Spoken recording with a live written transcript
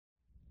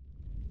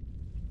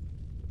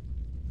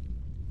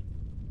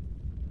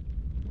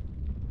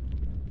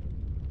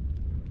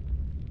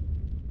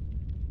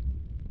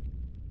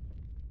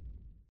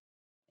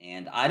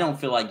and I don't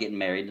feel like getting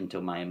married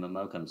until my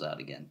MMO comes out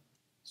again.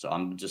 So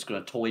I'm just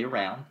going to toy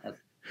around.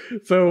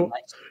 So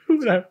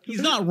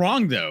he's not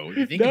wrong though.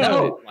 You think No,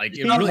 about it, like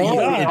it really,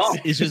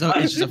 it's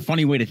just a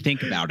funny way to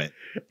think about it.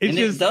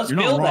 It does you're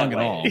feel not wrong that at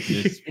way. all.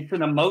 It's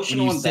an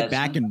emotional when you investment. sit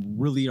back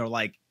and really are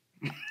like,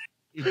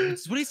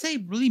 it's what do you say?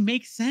 Really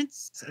makes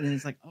sense, and then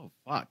it's like, oh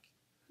fuck,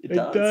 it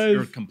does.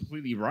 You're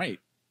completely right.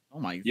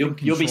 Oh my, you'll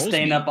be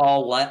staying up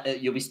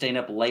you'll be staying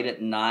up late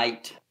at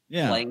night,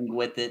 playing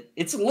with it.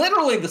 It's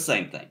literally the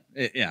same thing.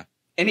 Yeah.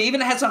 And it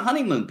even has a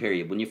honeymoon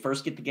period. When you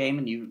first get the game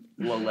and you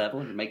low level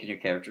and you're making your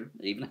character,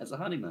 it even has a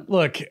honeymoon.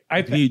 Look,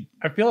 I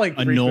feel like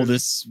annul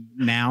this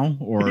now,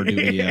 or do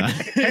we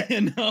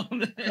annul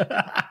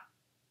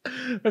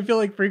I feel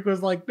like Freak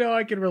was like, no,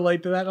 I can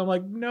relate to that. And I'm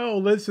like, no,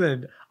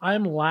 listen,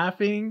 I'm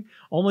laughing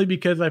only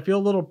because I feel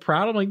a little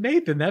proud. I'm like,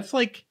 Nathan, that's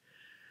like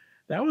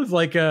the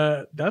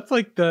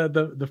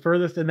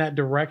furthest in that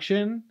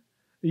direction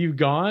you've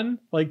gone,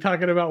 like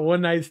talking about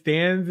one night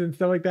stands and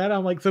stuff like that.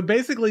 I'm like, so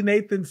basically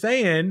Nathan's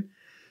saying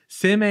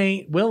Sim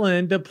ain't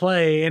willing to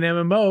play an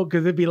MMO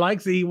because if he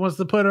likes it, he wants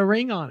to put a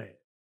ring on it.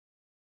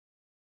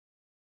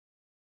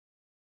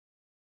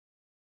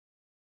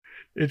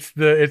 It's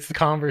the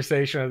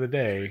conversation of the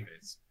day.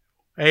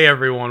 Hey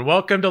everyone,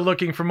 welcome to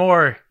Looking for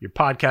More, your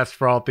podcast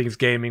for all things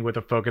gaming with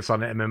a focus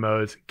on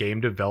MMOs,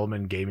 game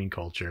development, gaming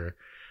culture.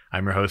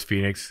 I'm your host,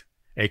 Phoenix,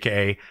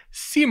 aka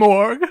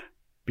Seamorg,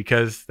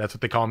 because that's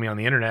what they call me on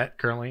the internet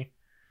currently.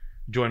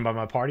 Joined by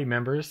my party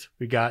members.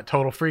 We got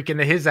Total Freak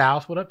into his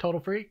house. What up,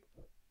 Total Freak?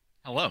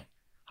 Hello.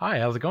 Hi,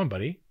 how's it going,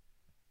 buddy?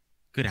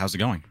 Good, how's it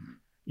going?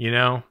 You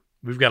know,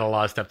 we've got a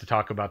lot of stuff to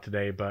talk about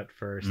today, but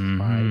first,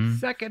 my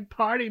second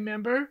party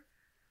member,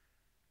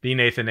 the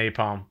Nathan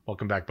Napalm.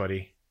 Welcome back,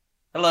 buddy.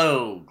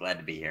 Hello, glad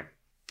to be here.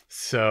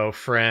 So,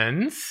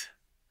 friends,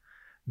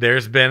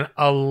 there's been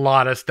a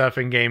lot of stuff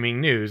in gaming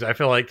news. I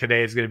feel like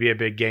today is going to be a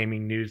big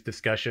gaming news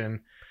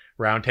discussion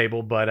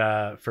roundtable,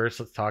 but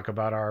first, let's talk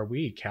about our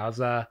week. Has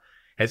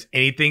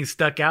anything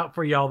stuck out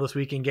for y'all this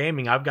week in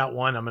gaming? I've got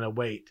one. I'm going to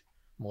wait.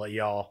 I'm going to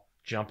let y'all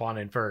jump on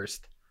in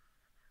first.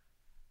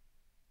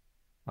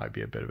 Might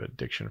be a bit of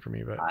addiction for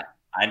me, but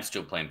I'm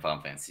still playing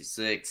Final Fantasy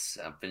VI.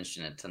 I'm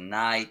finishing it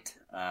tonight.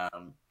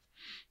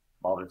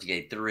 Baldur's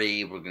Gate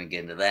 3. We're going to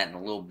get into that in a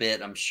little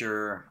bit, I'm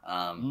sure.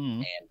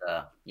 And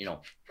you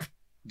know,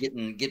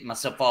 getting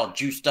myself all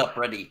juiced up,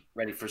 ready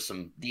for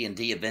some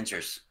D&D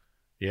adventures.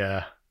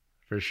 Yeah,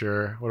 for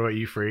sure. What about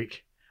you,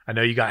 Freak? I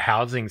know you got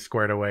housing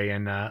squared away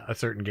in a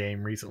certain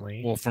game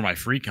recently. Well, for my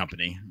free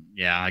company.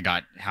 Yeah, I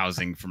got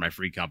housing for my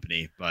free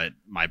company, but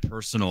my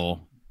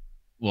personal,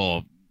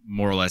 well,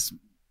 more or less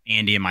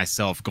Andy and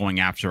myself going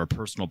after a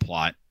personal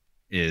plot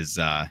is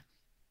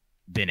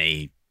been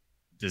a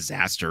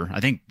disaster.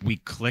 I think we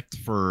clicked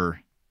for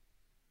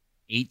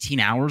 18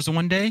 hours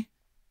one day.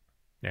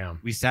 Yeah.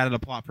 We sat at a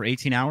plot for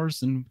 18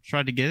 hours and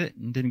tried to get it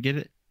and didn't get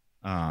it.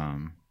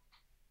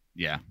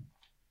 Yeah.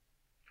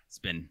 It's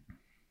been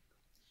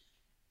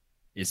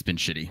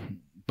shitty.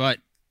 But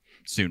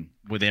soon.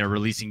 Well, they're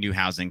releasing new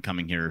housing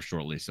coming here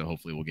shortly, so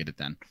hopefully we'll get it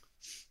then.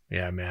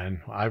 Yeah,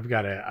 man. I've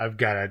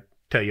gotta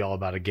tell you all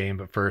about a game,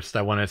 but first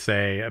I want to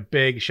say a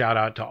big shout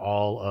out to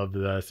all of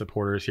the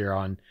supporters here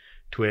on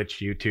Twitch,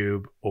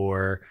 YouTube,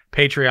 or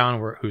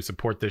Patreon who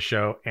support this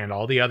show and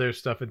all the other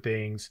stuff and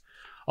things.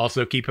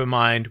 Also, keep in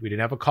mind, we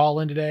didn't have a call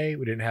in today.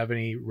 We didn't have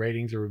any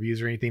ratings or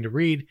reviews or anything to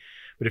read.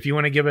 But if you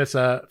want to give us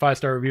a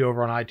 5-star review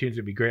over on iTunes,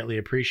 it'd be greatly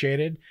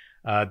appreciated.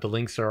 The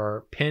links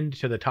are pinned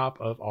to the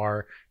top of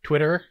our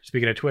Twitter.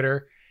 Speaking of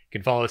Twitter, you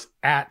can follow us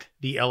at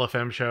the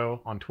LFM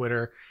Show on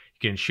Twitter.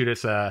 You can shoot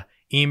us an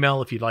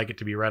email if you'd like it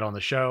to be read on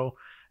the show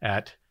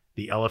at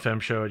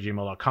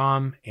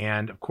thelfmshow@gmail.com.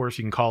 And of course,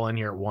 you can call in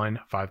here at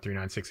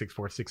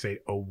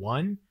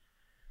 1-539-664-6801.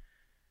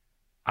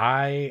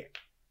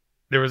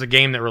 There was a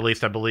game that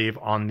released, I believe,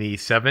 on the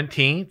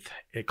 17th.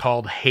 It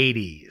called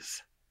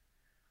Hades.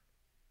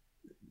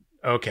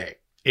 Okay.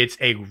 It's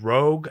a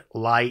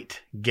roguelite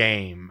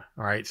game.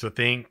 All right. So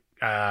think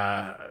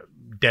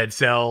Dead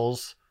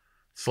Cells,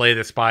 Slay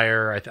the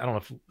Spire. I don't know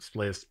if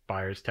Slay the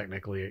Spire is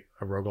technically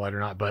a roguelite or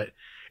not, but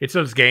it's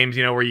those games,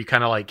 you know, where you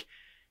kind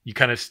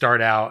of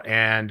start out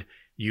and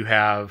you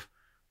have,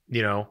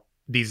 you know,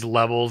 these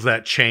levels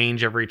that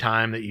change every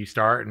time that you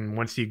start. And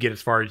once you get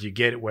as far as you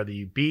get, whether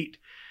you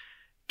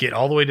get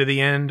all the way to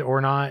the end or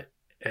not,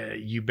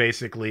 you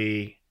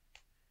basically,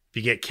 if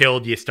you get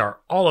killed, you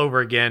start all over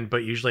again,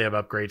 but usually have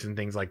upgrades and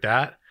things like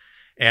that.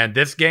 And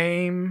this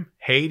game,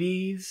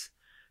 Hades,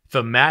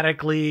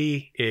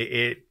 thematically,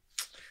 it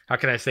how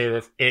can I say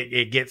this?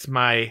 It gets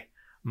my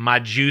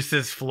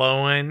juices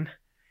flowing,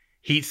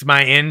 heats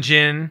my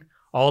engine,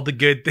 all the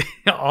good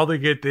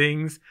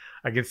things.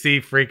 I can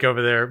see Freak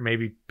over there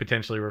maybe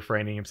potentially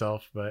refraining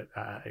himself, but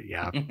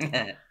yeah.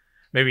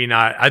 Maybe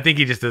not. I think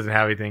he just doesn't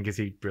have anything because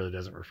he really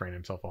doesn't refrain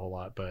himself a whole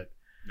lot, but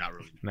not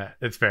really.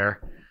 It's fair.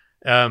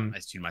 I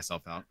tune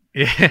myself out.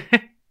 Yeah.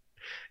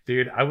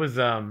 Dude, I was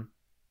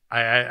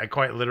I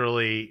quite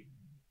literally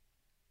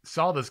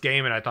saw this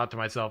game and I thought to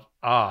myself,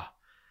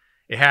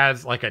 it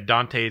has like a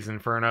Dante's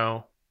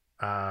Inferno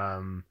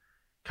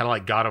kind of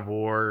like God of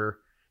War.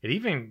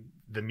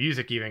 The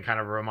music even kind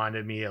of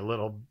reminded me a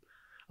little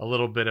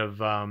bit of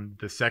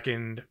the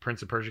second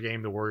Prince of Persia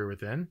game, The Warrior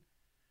Within.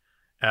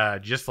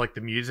 Just like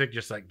the music,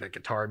 just like the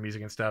guitar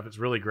music and stuff. It's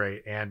really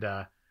great. And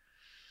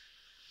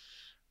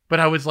but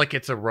I was like,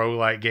 it's a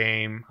roguelike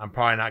game. I'm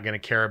probably not going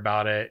to care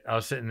about it. I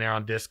was sitting there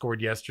on Discord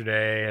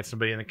yesterday. I had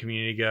somebody in the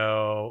community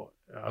go,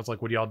 I was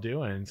like, what are y'all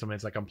doing? And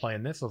somebody's like, I'm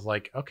playing this. I was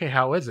like, okay,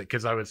 how is it?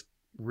 Because I was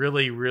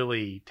really,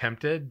 really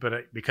tempted.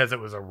 But because it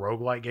was a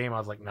roguelike game, I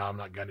was like, no, I'm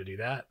not going to do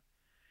that.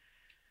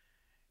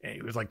 And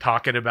he was like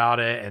talking about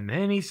it. And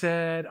then he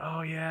said,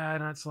 oh, yeah.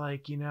 And it's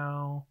like, he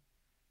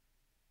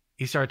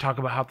started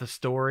talking about how the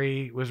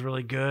story was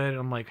really good.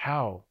 I'm like,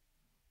 how?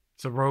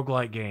 It's a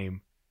roguelike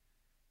game.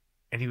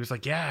 And he was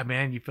like, yeah,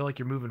 man, you feel like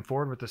you're moving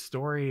forward with the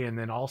story. And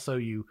then also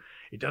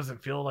it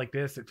doesn't feel like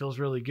this. It feels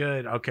really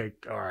good. Okay.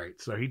 All right.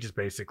 So he just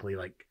basically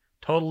like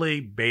totally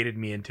baited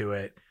me into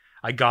it.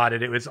 I got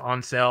it. It was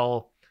on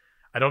sale.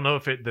 I don't know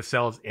if the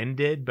sales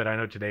ended, but I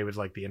know today was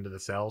like the end of the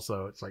sale.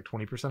 So it's like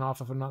 20% off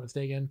if I'm not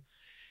mistaken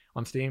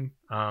on Steam.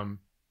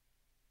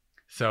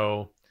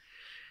 So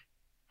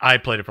I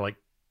played it for like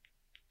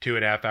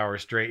 2.5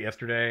 hours straight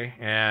yesterday.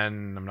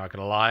 And I'm not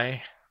going to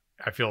lie,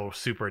 I feel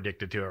super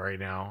addicted to it right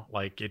now.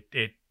 Like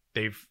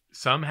they've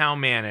somehow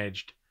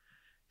managed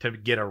to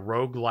get a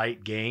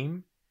roguelite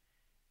game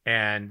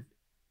and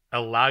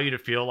allow you to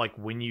feel like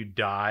when you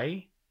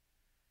die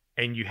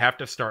and you have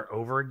to start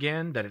over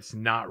again, that it's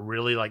not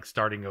really like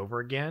starting over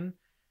again.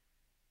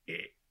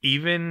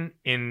 Even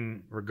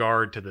in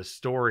regard to the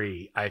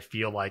story, I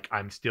feel like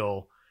I'm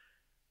still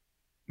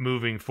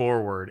moving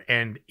forward,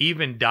 and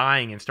even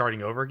dying and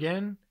starting over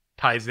again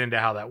ties into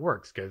how that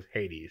works because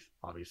Hades,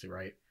 obviously,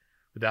 right?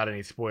 Without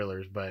any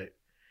spoilers, but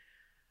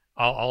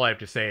all I have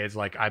to say is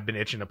like I've been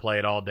itching to play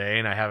it all day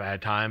and I haven't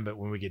had time, but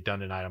when we get done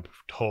tonight, I'm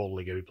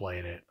totally gonna be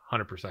playing it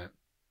 100%.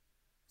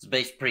 It's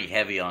based pretty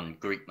heavy on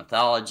Greek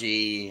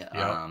mythology.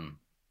 Yep.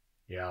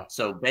 Yeah.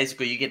 So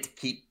basically, you get to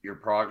keep your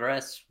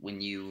progress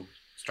when you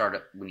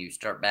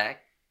start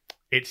back.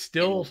 It's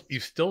still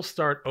you still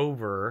start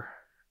over,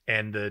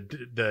 and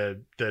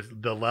the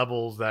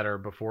levels that are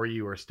before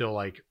you are still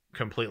like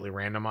completely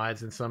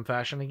randomized in some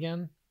fashion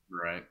again.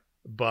 Right.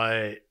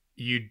 But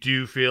you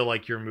do feel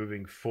like you're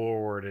moving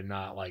forward and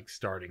not like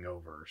starting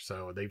over.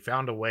 So they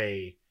found a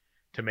way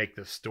to make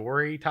the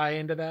story tie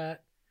into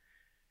that.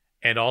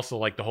 And also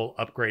like the whole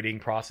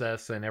upgrading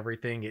process and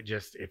everything.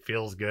 It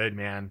feels good,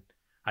 man.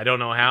 I don't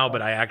know how,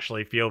 but I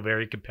actually feel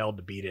very compelled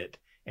to beat it.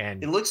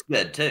 And it looks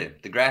good too.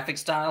 The graphic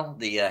style,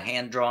 the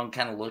hand-drawn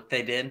kind of look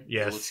they did.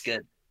 Yes, it looks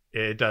good.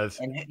 It does.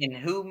 And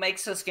who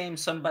makes this game?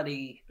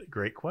 Somebody.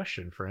 Great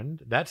question,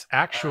 friend. That's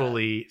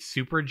actually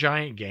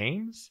Supergiant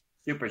Games.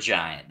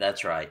 Supergiant,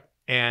 that's right.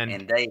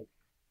 And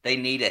they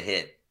need a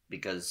hit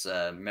because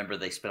remember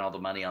they spent all the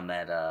money on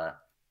that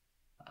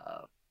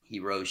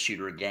hero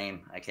shooter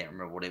game. I can't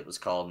remember what it was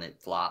called, and it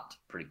flopped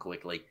pretty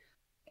quickly.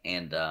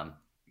 And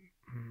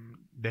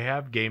they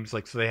have games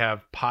like, so they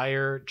have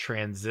Pyre,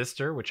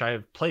 Transistor, which I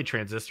have played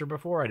Transistor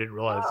before. I didn't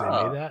realize they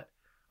made that.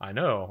 I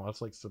know. I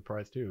was like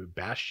surprised too.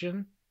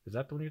 Bastion, is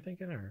that the one you're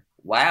thinking? Or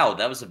wow,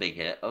 that was a big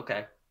hit.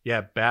 Okay.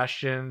 Yeah,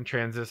 Bastion,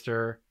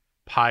 Transistor,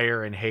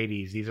 Pyre, and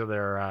Hades. These are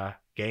their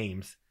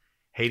games.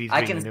 Hades.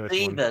 I can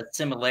see the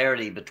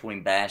similarity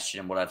between Bastion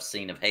and what I've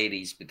seen of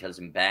Hades, because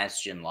in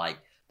Bastion, like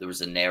there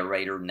was a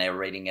narrator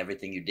narrating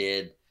everything you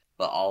did,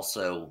 but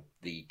also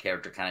the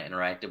character kind of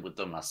interacted with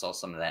them. I saw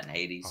some of that in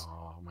Hades.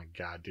 Oh my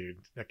god, dude!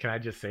 Can I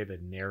just say the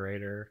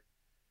narrator?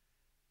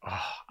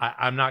 Oh,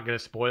 I'm not gonna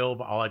spoil,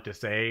 but all I have to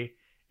say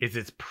is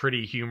it's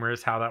pretty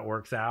humorous how that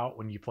works out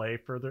when you play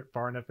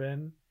far enough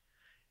in.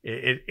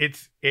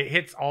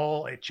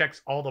 It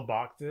checks all the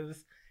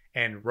boxes.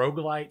 And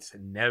roguelites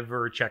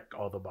never check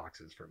all the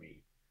boxes for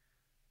me.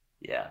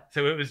 Yeah.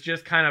 So it was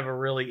just kind of a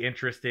really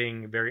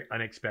interesting, very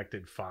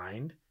unexpected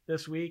find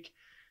this week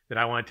that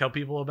I want to tell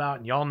people about.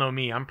 And y'all know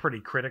me, I'm pretty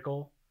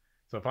critical.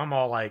 So if I'm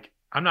all like,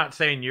 I'm not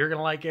saying you're going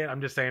to like it.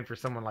 I'm just saying for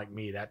someone like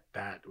me, that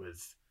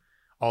was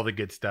all the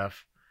good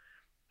stuff.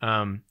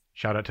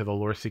 Shout out to the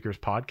Lore Seekers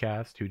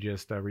podcast who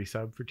just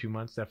resubbed for 2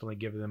 months. Definitely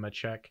give them a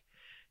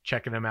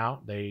checking them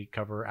out. They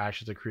cover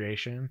Ashes of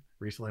Creation.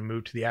 Recently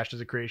moved to the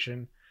Ashes of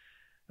Creation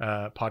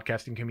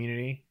podcasting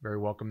community. Very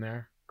welcome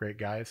there. Great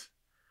guys.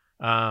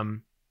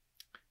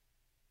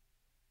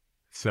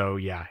 So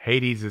yeah,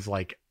 Hades is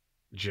like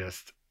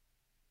just,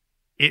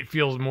 it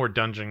feels more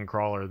dungeon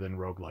crawler than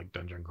roguelike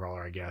dungeon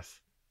crawler, I guess.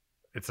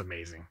 It's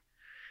amazing.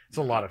 It's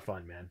a lot of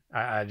fun, man.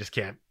 I just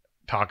can't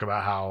talk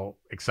about how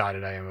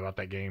excited I am about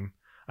that game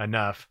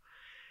enough.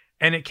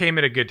 And it came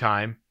at a good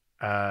time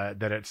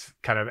that it's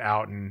kind of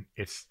out and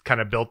it's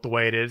kind of built the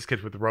way it is,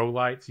 because with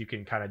roguelites, you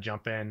can kind of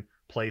jump in,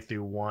 play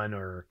through 1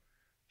 or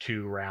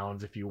 2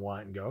 rounds if you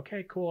want and go,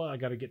 okay, cool, I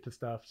got to get to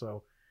stuff.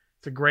 So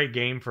it's a great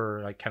game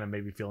for like kind of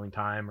maybe filling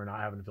time or not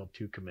having to feel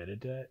too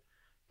committed to it,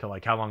 to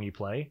like how long you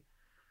play,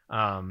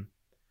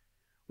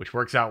 which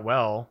works out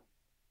well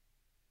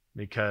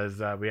because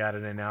we had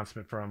an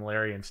announcement from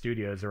Larian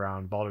Studios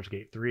around Baldur's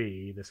Gate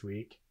 3 this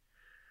week.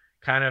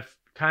 Kind of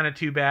kind of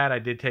too bad. I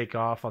did take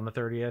off on the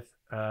 30th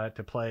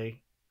to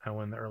play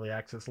when the early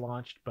access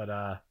launched,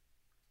 but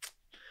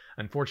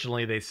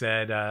unfortunately they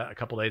said a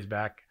couple days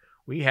back,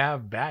 we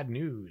have bad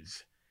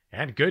news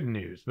and good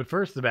news. But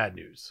first, the bad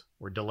news.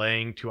 We're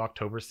delaying to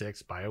October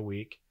 6th by a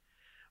week.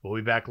 We'll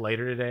be back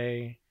later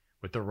today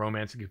with the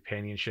Romance and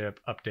Companionship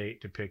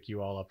update to pick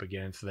you all up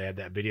again. So they had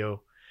that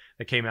video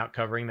that came out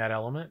covering that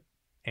element.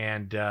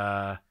 And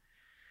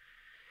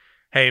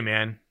hey,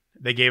 man,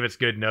 they gave us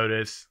good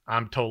notice.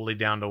 I'm totally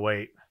down to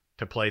wait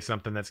to play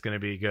something that's going to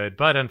be good.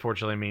 But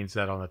unfortunately means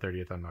that on the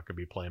 30th, I'm not going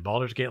to be playing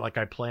Baldur's Gate like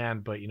I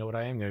planned. But you know what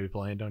I am going to be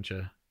playing, don't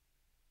you?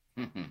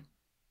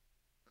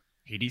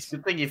 Hades?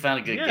 Good thing you found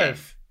a good game.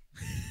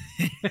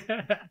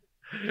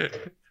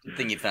 Good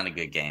thing you found a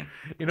good game.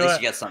 You know At least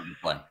what? you got something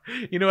to play.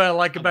 You know what I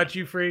like about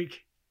you,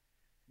 Freak?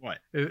 What?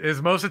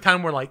 Is most of the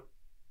time we're like,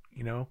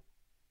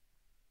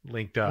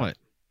 linked up. What?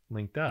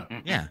 Linked up.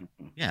 Yeah.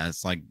 Yeah,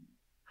 it's like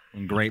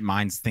when great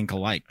minds think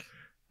alike.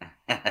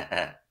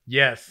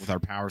 Yes. With our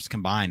powers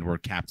combined, we're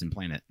Captain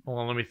Planet. Hold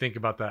on, let me think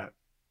about that.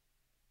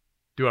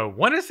 Do I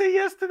want to say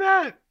yes to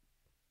that?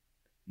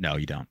 No,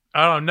 you don't.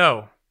 Oh,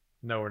 no.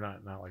 No, we're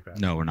not. Not like that.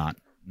 No, we're not.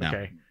 No.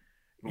 Okay.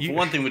 Well, for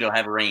one thing, we don't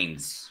have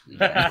rings. We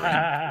don't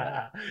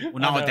have rings.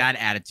 Well, not with that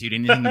attitude.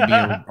 Anything can be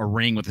a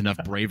ring with enough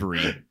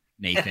bravery,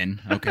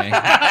 Nathan. Okay.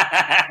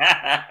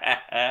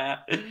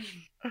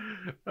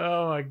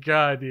 Oh my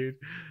god, dude.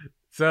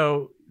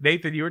 So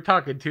Nathan, you were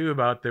talking too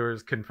about there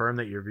was confirmed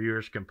that your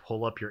viewers can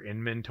pull up your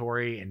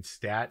inventory and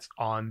stats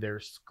on their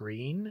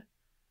screen.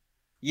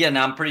 Yeah,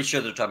 now I'm pretty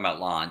sure they're talking about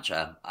launch.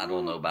 I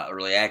don't know about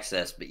early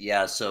access, but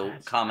yeah, so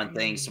That's common crazy.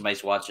 thing,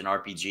 somebody's watching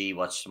RPG,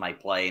 watch somebody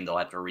play, and they'll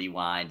have to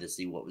rewind to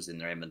see what was in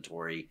their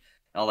inventory,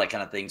 all that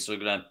kind of thing. So we're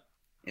going to,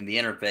 in the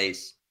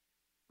interface,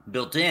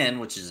 built in,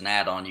 which is an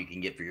add-on you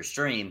can get for your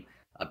stream,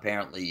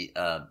 apparently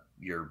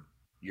your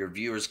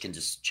viewers can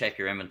just check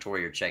your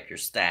inventory or check your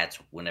stats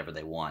whenever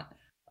they want.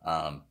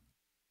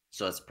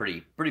 So it's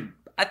pretty,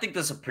 I think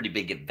that's a pretty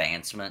big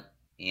advancement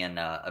in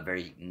a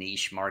very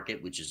niche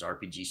market, which is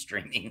RPG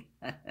streaming.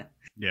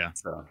 Yeah.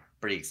 So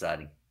pretty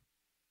exciting.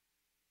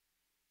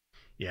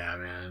 Yeah,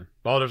 man.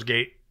 Baldur's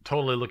Gate,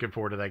 totally looking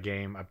forward to that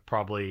game.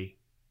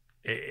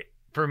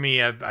 For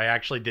me, I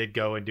actually did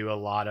go and do a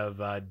lot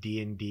of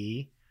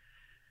D&D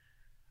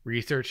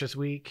research this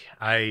week.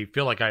 I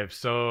feel like I have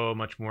so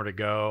much more to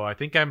go. I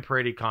think I'm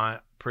pretty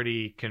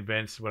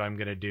convinced what I'm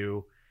going to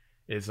do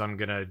is I'm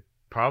going to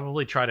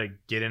probably try to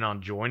get in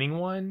on joining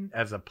one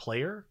as a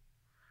player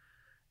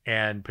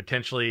and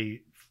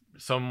potentially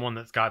someone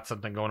that's got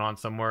something going on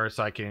somewhere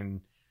so I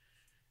can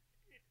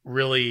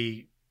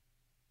really,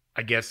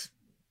 I guess,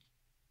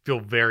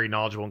 feel very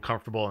knowledgeable and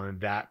comfortable in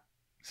that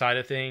side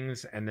of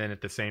things. And then at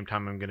the same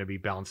time, I'm going to be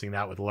balancing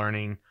that with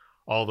learning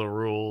all the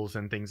rules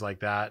and things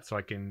like that so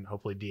I can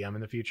hopefully DM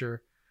in the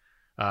future.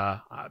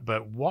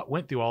 But what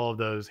went through all of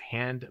those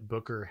hand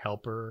booker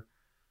helper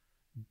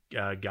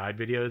guide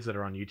videos that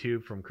are on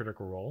YouTube from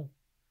Critical Role,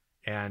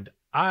 and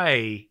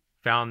I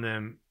found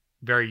them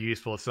very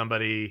useful as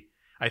somebody.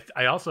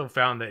 I also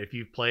found that if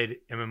you've played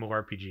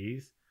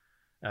MMORPGs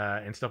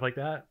and stuff like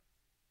that,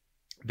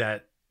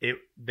 that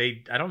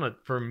I don't know,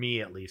 for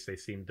me at least, they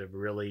seem to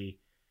really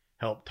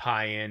help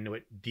tie in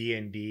with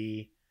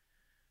D&D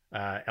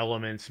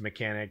elements,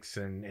 mechanics,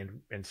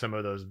 and some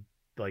of those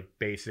like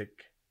basic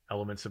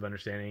elements of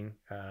understanding.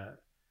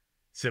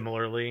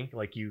 Similarly,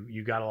 like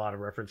you got a lot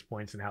of reference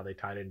points and how they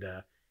tied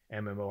into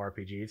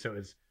MMORPG, so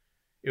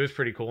it was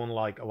pretty cool. And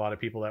like a lot of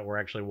people that were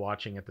actually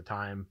watching at the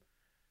time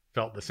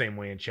felt the same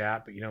way in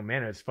chat. But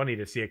man, it's funny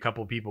to see a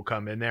couple people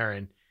come in there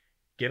and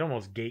get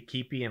almost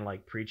gatekeepy and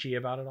like preachy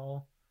about it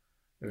all.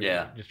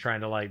 Yeah, just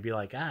trying to like be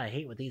like, I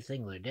hate what these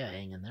things are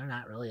doing, and they're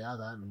not really all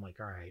that. And I'm like,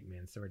 all right,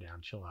 man, simmer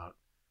down, chill out.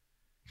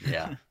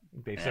 Yeah.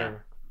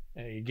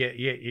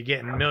 You're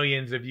getting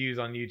millions of views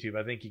on YouTube.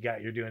 I think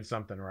you're doing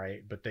something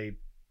right. But they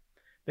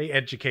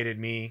educated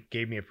me,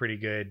 gave me a pretty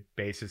good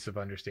basis of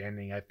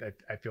understanding.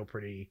 I feel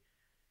pretty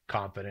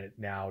confident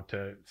now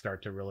to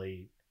start to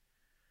really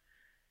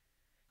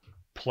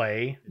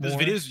play. Those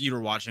videos you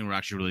were watching were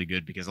actually really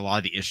good because a lot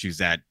of the issues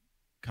that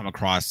come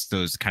across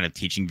those kind of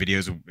teaching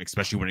videos,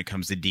 especially when it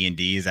comes to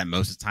D&D, is that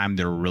most of the time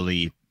they're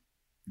really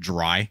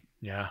dry.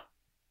 Yeah.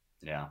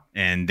 Yeah.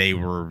 And they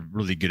were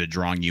really good at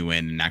drawing you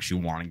in and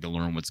actually wanting to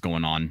learn what's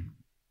going on.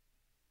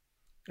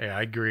 Yeah,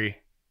 I agree.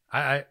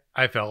 I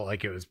felt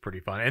like it was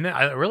pretty fun. And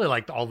I really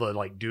liked all the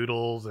like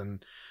doodles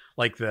and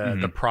like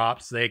the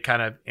props they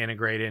kind of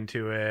integrate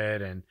into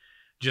it, and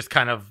just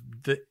kind of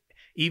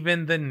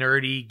even the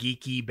nerdy,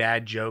 geeky,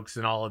 bad jokes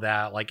and all of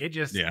that. Like it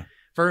just,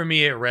 for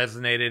me, it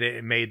resonated.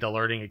 It made the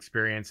learning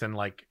experience and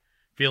like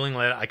feeling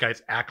like I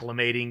was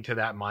acclimating to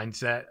that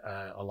mindset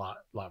a lot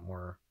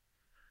more,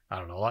 I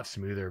don't know, a lot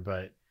smoother.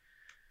 But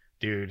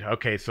dude,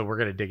 okay, so we're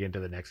gonna dig into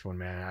the next one,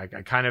 man.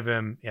 I kind of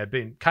I've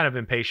been kind of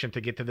impatient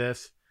to get to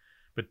this,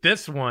 but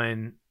this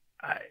one,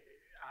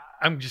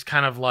 I'm just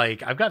kind of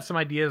like, I've got some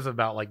ideas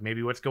about like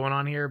maybe what's going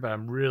on here, but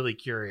I'm really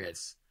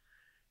curious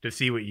to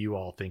see what you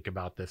all think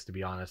about this, to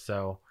be honest.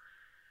 So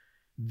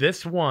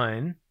this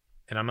one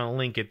and I'm going to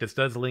link it. This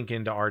does link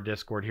into our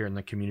Discord here in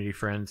the community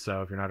friends.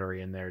 So if you're not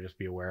already in there, just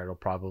be aware it'll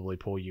probably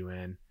pull you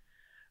in.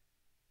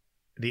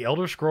 The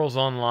Elder Scrolls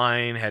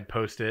Online had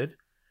posted,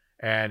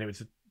 and it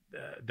was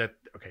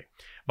okay.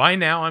 By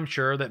now, I'm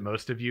sure that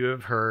most of you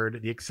have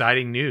heard the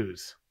exciting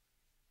news.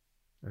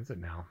 What is it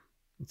now?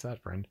 What's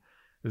that, friend?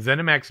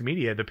 ZeniMax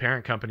Media, the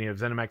parent company of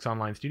ZeniMax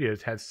Online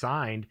Studios, has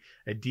signed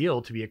a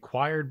deal to be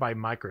acquired by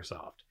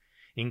Microsoft,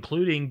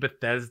 including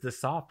Bethesda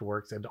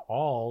Softworks and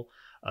all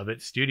of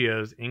its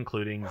studios,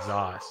 including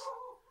ZOS.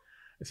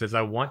 It says,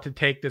 I want to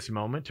take this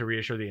moment to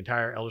reassure the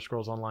entire Elder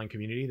Scrolls Online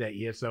community that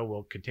ESO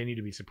will continue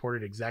to be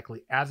supported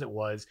exactly as it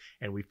was,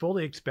 and we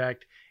fully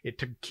expect it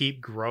to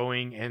keep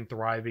growing and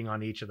thriving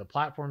on each of the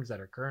platforms that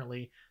are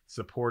currently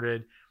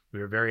supported. We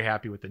are very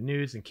happy with the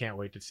news and can't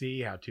wait to see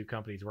how two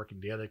companies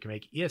working together can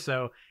make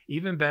ESO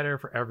even better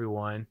for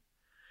everyone.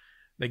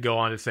 They go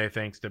on to say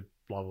thanks to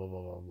blah, blah,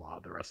 blah, blah, blah.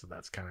 The rest of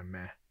that's kind of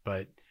meh.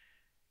 But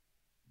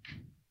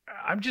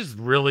I'm just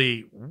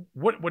really...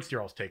 What's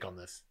your all's take on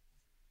this?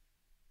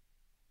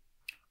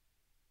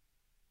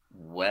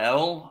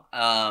 Well,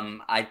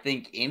 I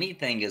think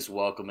anything is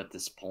welcome at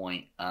this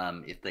point,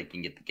 if they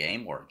can get the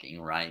game working,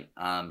 right?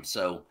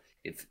 So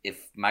if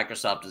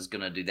Microsoft is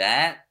going to do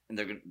that,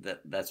 and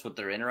that's what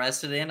they're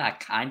interested in,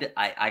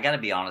 I got to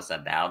be honest, I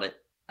doubt it.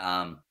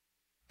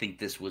 Think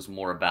this was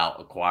more about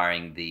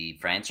acquiring the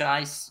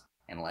franchise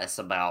and less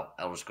about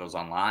Elder Scrolls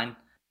Online.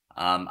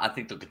 I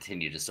think they'll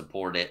continue to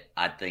support it.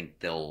 I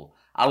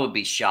would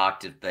be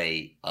shocked if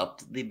they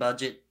upped the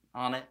budget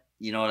on it.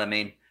 You know what I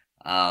mean?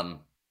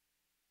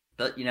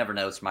 But you never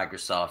know. It's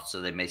Microsoft,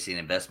 so they may see an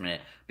investment in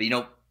it.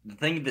 But, the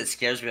thing that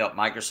scares me about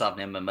Microsoft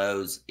and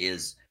MMOs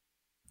is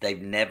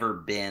they've never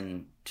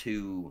been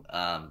too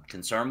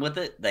concerned with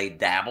it. They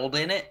dabbled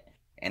in it,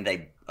 and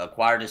they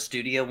acquired a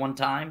studio one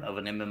time of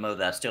an MMO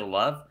that I still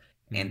love,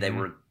 and they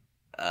were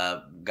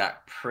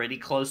got pretty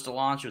close to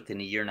launch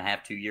within a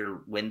 1.5 to 2 year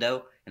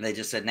window, and they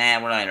just said,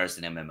 nah, we're not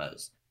interested in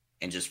MMOs,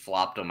 and just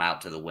flopped them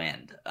out to the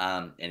wind,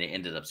 and it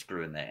ended up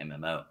screwing that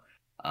MMO.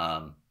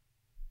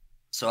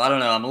 So I don't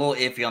know. I'm a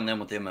little iffy on them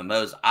with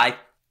MMOs. I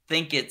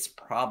think it's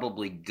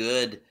probably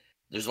good.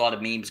 There's a lot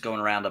of memes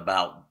going around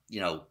about,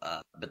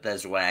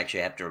 Bethesda will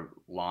actually have to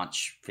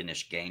launch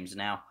finished games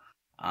now.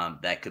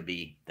 That could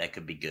be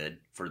good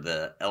for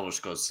the Elder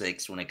Scrolls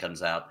 6 when it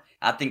comes out.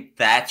 I think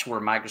that's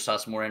where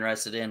Microsoft's more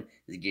interested in,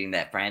 is getting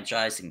that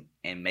franchise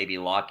and maybe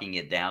locking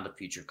it down to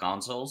future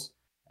consoles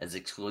as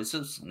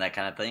exclusives and that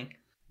kind of thing.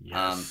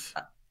 Yes.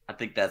 I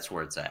think that's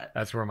where it's at.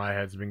 That's where my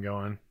head's been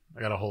going.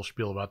 I got a whole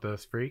spiel about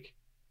this, Freak.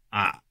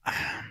 I'm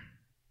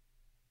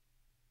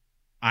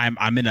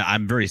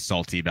very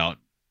salty about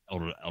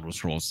Elder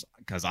Scrolls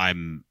because I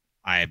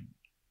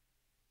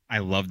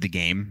love the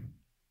game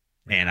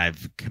and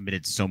I've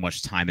committed so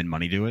much time and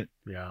money to it.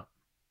 Yeah.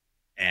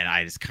 And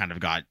I just kind of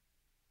got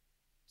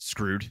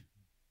screwed.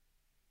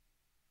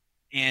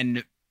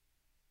 And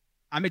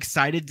I'm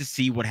excited to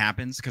see what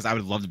happens because I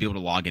would love to be able to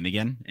log in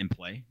again and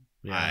play.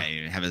 Yeah.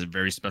 I have a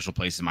very special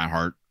place in my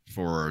heart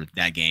for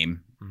that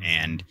game. Mm-hmm.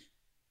 And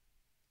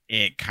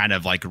it kind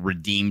of like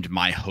redeemed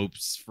my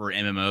hopes for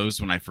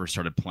MMOs when I first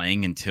started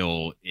playing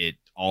until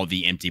all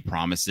the empty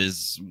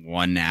promises,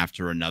 one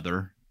after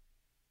another,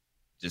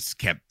 just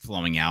kept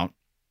flowing out.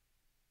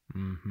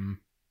 Mm-hmm.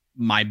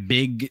 My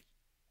big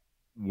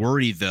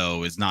worry,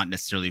 though, is not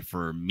necessarily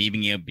for me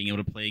being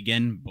able to play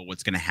again, but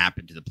what's going to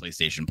happen to the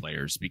PlayStation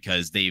players,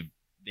 because they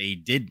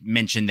did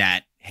mention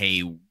that,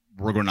 hey,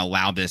 we're going to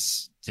allow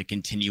this to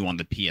continue on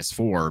the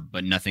PS4,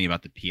 but nothing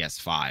about the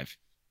PS5.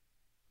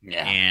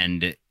 Yeah.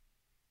 And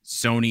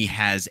Sony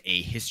has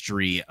a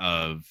history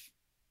of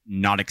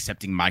not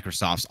accepting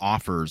Microsoft's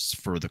offers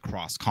for the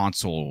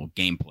cross-console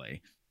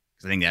gameplay.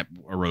 Because I think that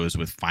arose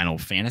with Final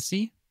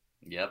Fantasy.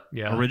 Yep.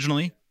 Yeah.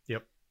 Originally.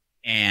 Yep.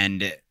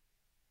 And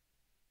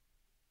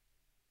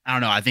I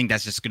don't know. I think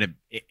that's just going to...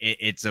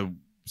 It's a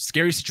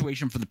scary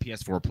situation for the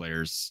PS4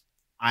 players.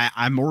 I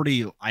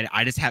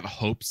just have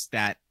hopes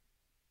that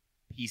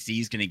PC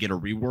is going to get a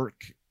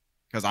rework,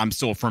 because I'm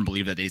still a firm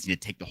believer that they just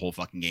need to take the whole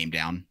fucking game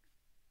down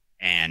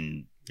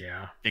and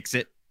fix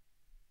it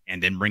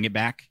and then bring it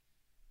back.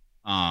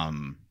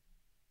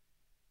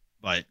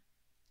 But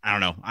I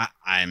don't know.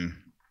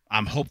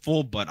 I'm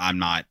hopeful, but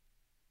I'm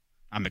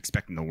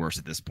expecting the worst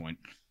at this point.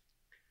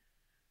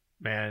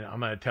 Man, I'm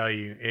going to tell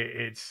you,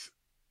 it's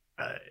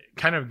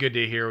kind of good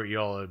to hear what you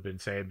all have been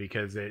saying,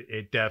 because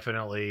it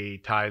definitely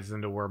ties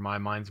into where my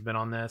mind's been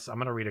on this. I'm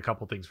going to read a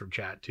couple things from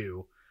chat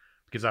too,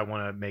 because I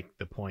want to make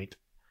the point,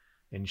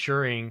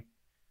 ensuring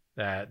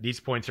that these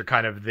points are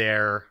kind of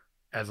there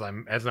as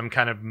I'm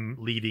kind of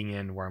leading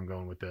in where I'm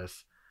going with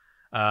this.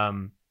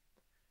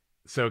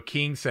 So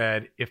King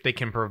said, if they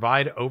can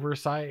provide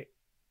oversight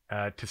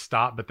to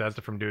stop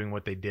Bethesda from doing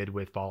what they did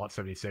with Fallout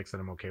 76, then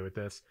I'm okay with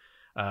this.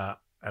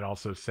 It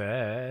also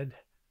said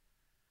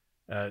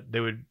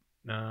they would,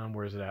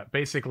 where is it at?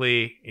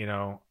 Basically,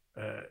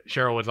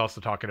 Cheryl was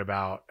also talking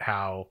about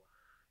how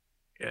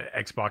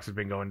Xbox has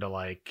been going to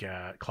like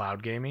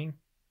cloud gaming.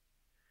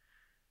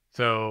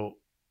 So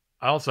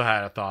I also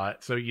had a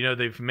thought. So,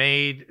 they've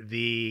made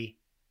the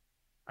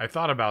I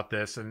thought about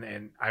this,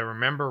 and I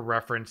remember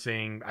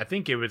referencing, I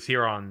think it was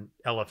here on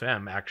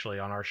LFM, actually,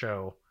 on our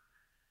show.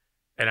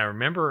 And I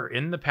remember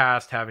in the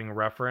past having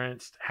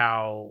referenced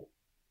how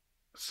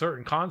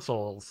certain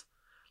consoles,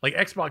 like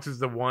Xbox is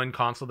the one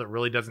console that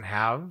really doesn't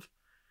have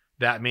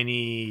that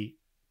many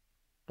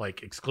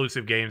like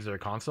exclusive games to their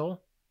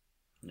console.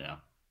 Yeah.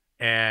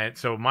 And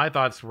so my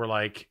thoughts were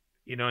like,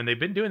 and they've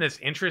been doing this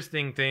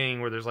interesting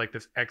thing where there's like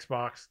this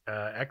Xbox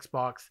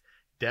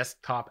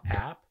desktop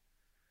app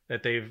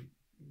that they've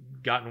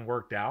gotten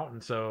worked out.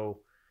 And so,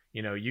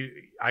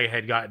 I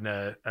had gotten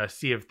a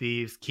Sea of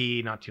Thieves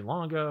key not too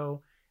long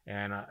ago,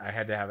 and I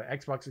had to have an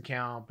Xbox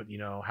account, but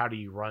how do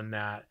you run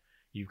that?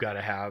 You've got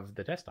to have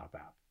the desktop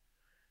app.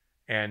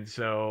 And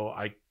so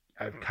I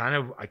kind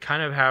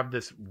of have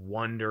this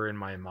wonder in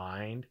my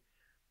mind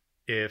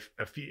if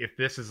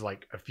this is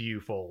like a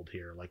few fold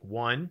here. Like,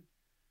 one,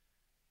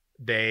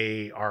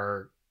 they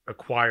are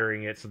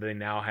acquiring it so they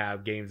now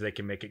have games they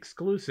can make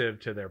exclusive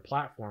to their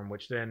platform,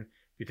 which then,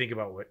 if you think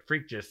about what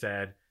Freak just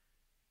said,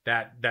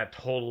 that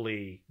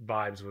totally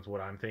vibes with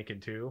what I'm thinking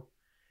too.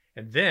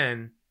 And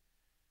then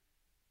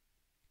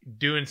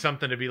doing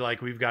something to be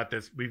like, we've got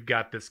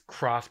this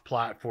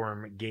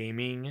cross-platform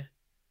gaming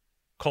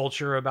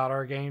culture about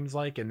our games,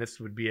 like, and this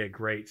would be a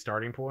great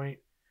starting point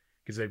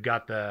because they've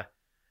got the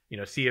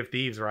Sea of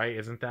Thieves, right?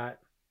 Isn't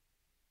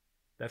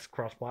that's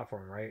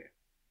cross-platform, right?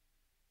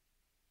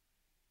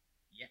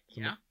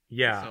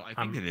 Yeah. So I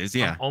think it is.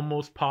 Yeah, I'm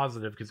almost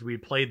positive because we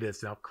played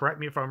this. Now, correct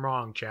me if I'm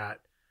wrong, chat,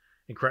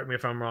 and correct me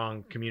if I'm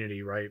wrong,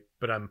 community, right?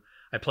 But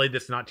I played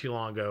this not too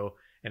long ago,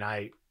 and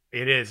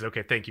it is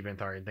okay. Thank you,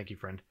 Vantharian. Thank you,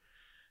 friend.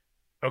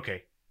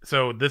 Okay,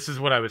 so this is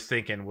what I was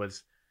thinking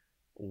was,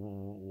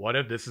 what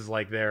if this is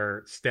like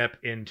their step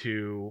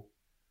into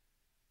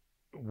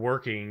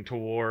working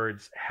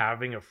towards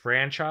having a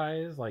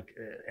franchise like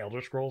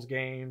Elder Scrolls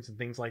games and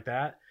things like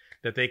that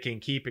they can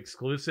keep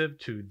exclusive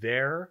to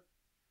their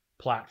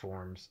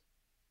platforms,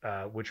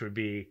 which would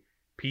be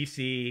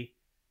PC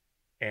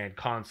and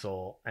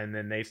console, and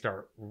then they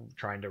start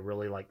trying to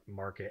really like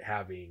market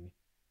having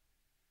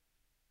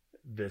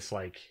this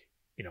like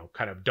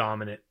kind of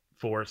dominant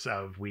force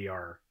of, we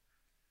are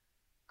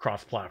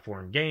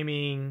cross-platform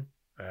gaming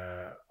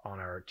on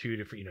our two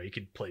different, you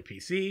could play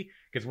PC,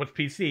 because what's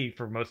PC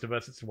for most of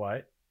us? It's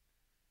what?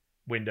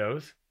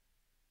 Windows.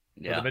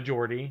 Yeah. For the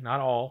majority,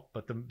 not all,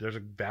 but there's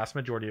a vast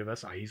majority of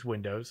us. I use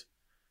Windows,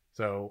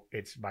 so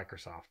it's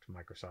Microsoft.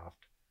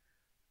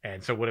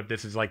 And so what if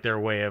this is like their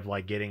way of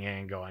like getting in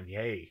and going,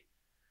 hey,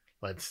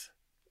 let's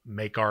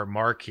make our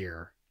mark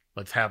here.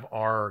 Let's have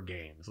our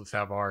games.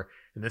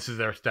 And this is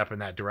their step in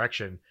that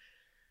direction.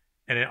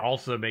 And it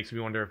also makes me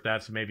wonder if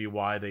that's maybe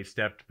why they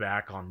stepped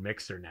back on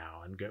Mixer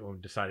now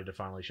and decided to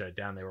finally shut it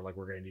down. They were like,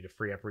 we're going to need to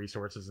free up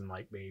resources and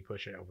like maybe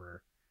push it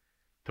over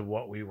to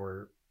what we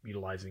were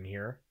utilizing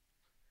here.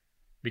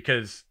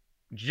 Because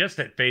just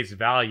at face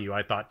value,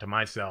 I thought to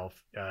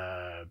myself,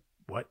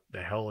 what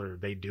the hell are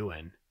they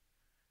doing?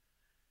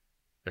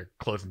 They're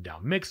closing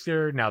down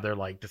Mixer. Now they're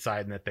like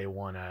deciding that they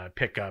want to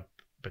pick up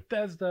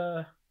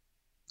Bethesda.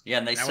 Yeah,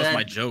 and that was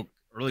my joke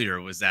earlier,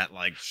 was that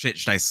like, shit,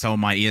 should I sell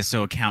my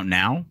ESO account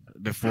now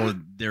before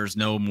there's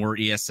no more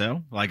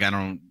ESO? Like,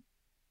 I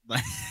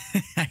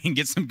can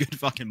get some good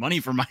fucking money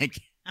for my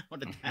account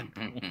at that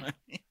point.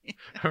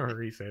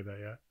 Or you say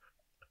that,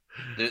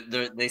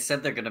 yeah. They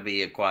said they're going to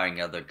be acquiring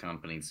other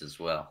companies as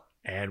well.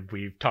 And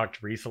we've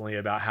talked recently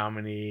about how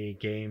many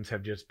games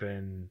have just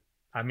been,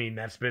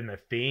 that's been the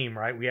theme,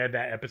 right? We had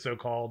that episode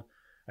called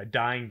A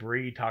Dying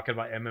Breed talking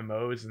about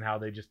MMOs and how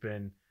they've just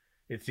been,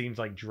 it seems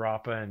like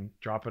dropping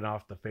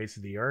off the face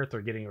of the earth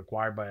or getting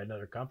acquired by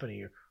another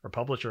company or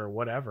publisher or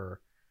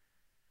whatever.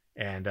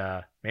 And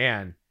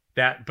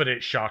but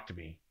it shocked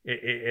me.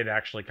 It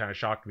actually kind of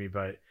shocked me.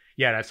 But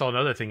yeah, and I saw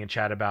another thing in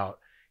chat about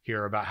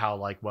how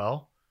like,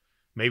 well,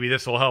 maybe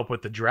this will help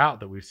with the drought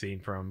that we've seen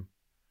from,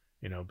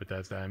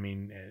 Bethesda.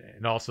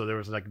 And also there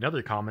was like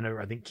another commenter,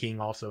 I think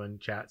King also in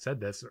chat said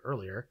this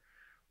earlier,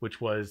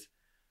 which was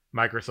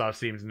Microsoft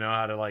seems to know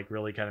how to like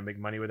really kind of make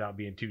money without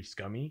being too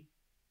scummy.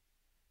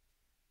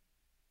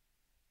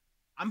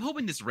 I'm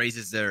hoping this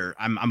raises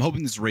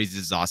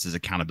ZOS's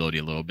accountability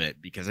a little bit,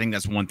 because I think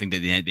that's one thing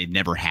that they've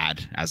never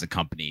had as a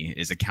company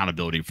is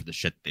accountability for the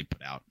shit they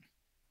put out.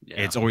 Yeah.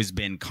 It's always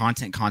been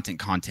content,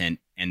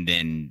 and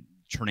then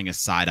turning a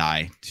side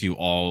eye to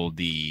all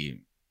the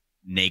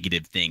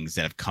negative things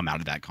that have come out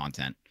of that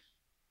content.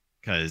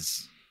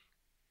 Because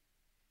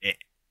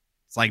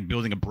it's like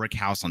building a brick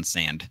house on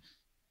sand.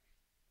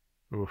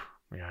 Oof,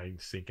 yeah, you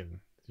can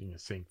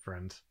sink,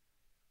 friends.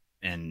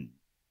 And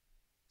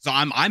so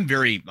I'm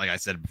very, like I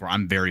said before,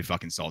 I'm very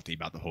fucking salty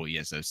about the whole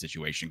ESO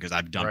situation, because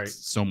I've dumped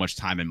so much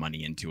time and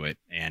money into it,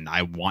 and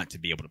I want to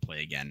be able to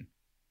play again.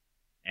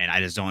 And I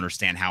just don't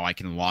understand how I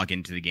can log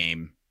into the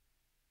game,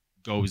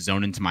 go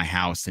zone into my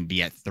house and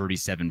be at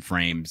 37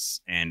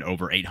 frames and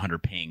over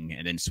 800 ping,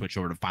 and then switch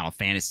over to Final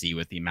Fantasy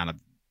with the amount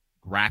of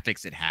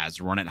graphics it has,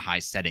 run at high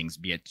settings,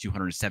 be at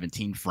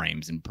 217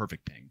 frames and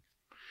perfect ping.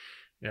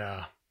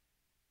 Yeah.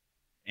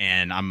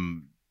 And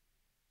I'm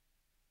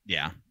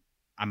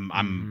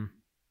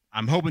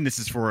I'm hoping this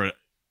is for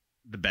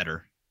the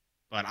better,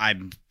 but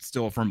I'm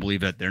still a firm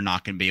believer that they're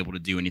not going to be able to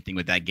do anything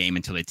with that game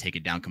until they take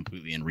it down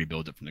completely and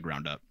rebuild it from the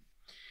ground up.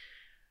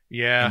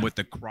 Yeah. And with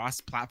the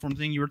cross-platform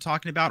thing you were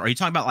talking about, are you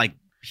talking about like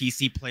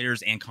PC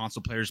players and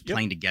console players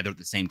playing together at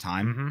the same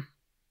time? Mm-hmm.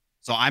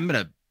 So I'm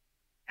going to,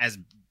 as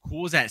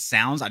cool as that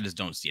sounds, I just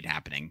don't see it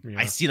happening. Yeah.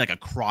 I see like a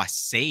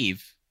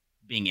cross-save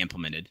being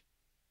implemented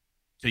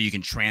so you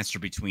can transfer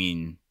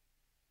between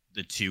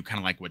the two, kind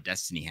of like what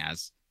Destiny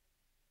has.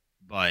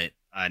 But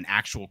an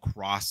actual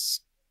cross,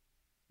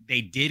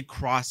 they did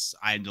cross.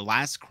 The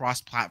last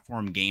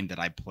cross-platform game that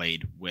I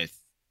played with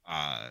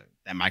that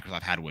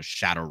Microsoft had was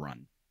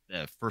Shadowrun,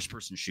 the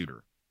first-person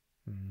shooter.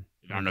 Mm-hmm.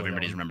 I don't know if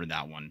everybody's remembered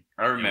that one.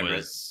 I remember it.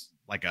 Was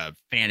like a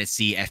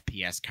fantasy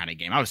FPS kind of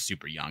game. I was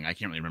super young. I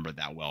can't really remember it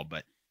that well,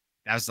 but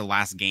that was the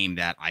last game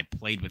that I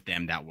played with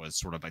them that was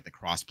sort of like the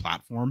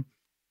cross-platform,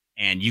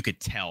 and you could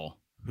tell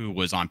who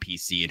was on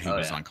PC and who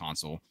was on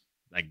console.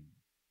 Like,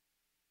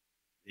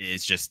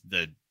 it's just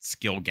the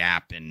skill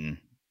gap and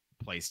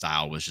play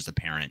style was just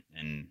apparent,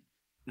 and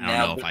I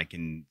don't know if I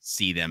can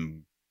see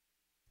them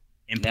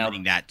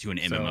implementing that to an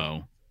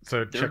MMO.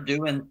 So they're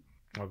doing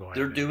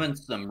they're doing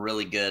some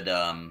really good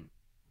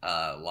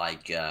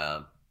like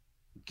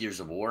Gears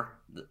of War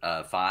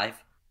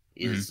 5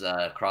 is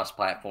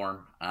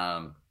cross-platform.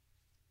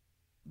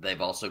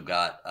 They've also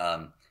got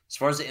as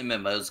far as the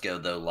MMOs go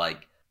though,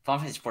 like Final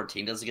Fantasy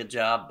 14 does a good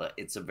job, but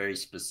it's a very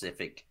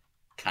specific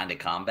kind of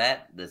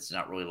combat that's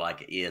not really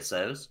like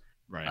ESOs.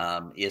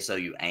 Right. ESO,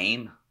 you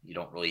aim. You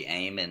don't really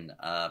aim in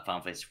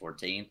Final Fantasy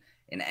 14.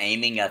 And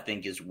aiming, I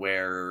think, is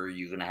where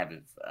you're going to have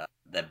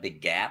that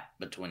big gap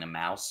between a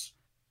mouse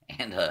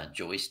and a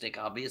joystick,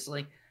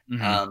 obviously.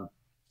 Mm-hmm.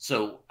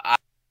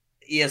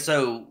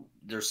 ESO,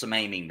 there's some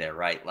aiming there,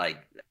 right?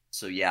 Like,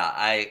 so yeah,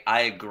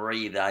 I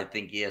agree that I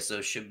think ESO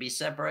should be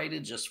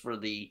separated just for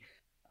the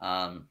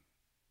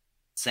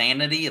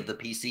sanity of the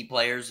PC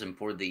players and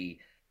for the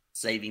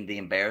saving the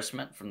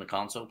embarrassment from the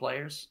console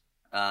players.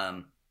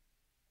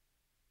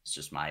 It's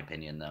just my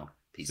opinion, though.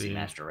 PC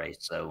Master Race.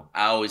 So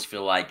I always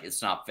feel like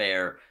it's not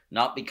fair,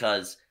 not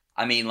because,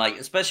 I mean, like,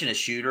 especially in a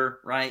shooter,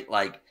 right?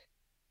 Like,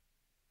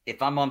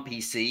 if I'm on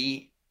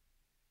PC,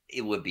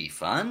 it would be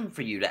fun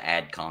for you to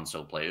add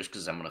console players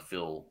because I'm going to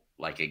feel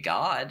like a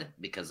god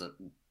because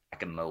I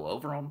can mow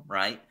over them,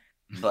 right?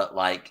 But,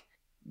 like,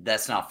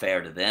 that's not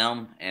fair to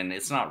them, and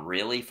it's not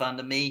really fun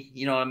to me.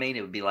 You know what I mean?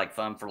 It would be, like,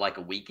 fun for, like,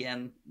 a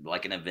weekend,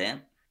 like an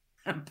event.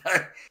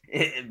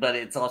 but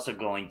it's also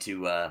going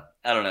to I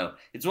don't know,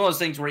 it's one of those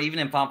things where even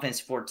in Final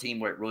Fantasy 14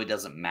 where it really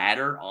doesn't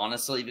matter,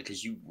 honestly,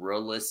 because you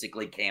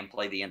realistically can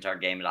play the entire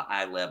game at a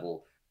high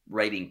level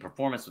rating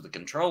performance with a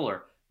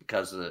controller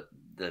because of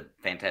the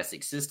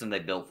fantastic system they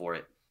built for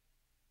it.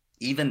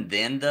 Even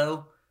then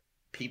though,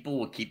 people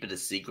will keep it a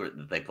secret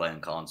that they play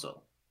on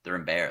console. They're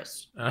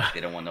embarrassed.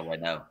 They don't want nobody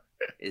to know.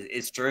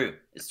 It's true.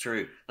 It's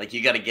true. Like,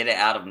 you got to get it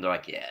out of them. They're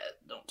like, yeah,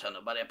 don't tell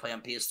nobody I play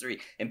on PS3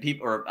 and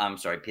people, or I'm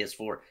sorry,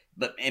 PS4.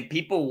 And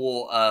people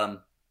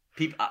will,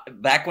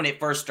 back when it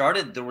first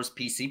started, there was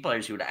PC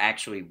players who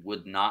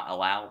would not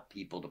allow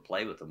people to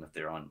play with them if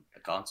they're on a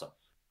console.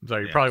 So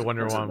you're probably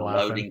wondering why I'm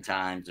laughing. Loading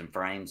times and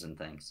frames and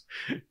things.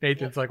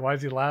 Nathan's like, why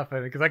is he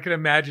laughing? Because I can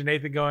imagine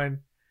Nathan going,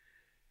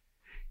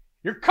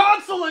 "Your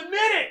console, admit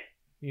it!"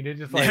 You know,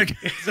 just like.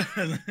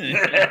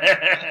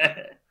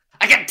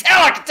 I can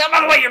tell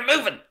by the way you're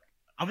moving.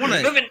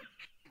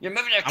 You're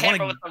moving your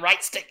camera with the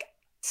right stick.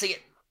 See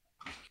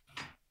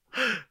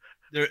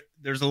it.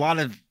 There's a lot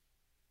of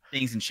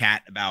things in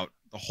chat about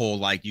the whole,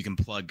 like, you can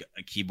plug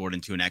a keyboard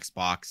into an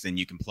Xbox and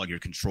you can plug your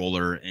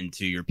controller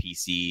into your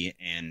PC,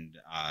 and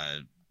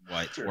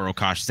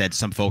Orokosh said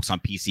some folks on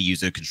PC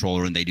use a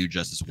controller and they do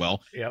just as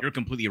well. Yep. You're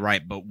completely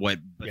right, but what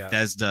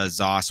Bethesda,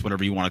 ZOS,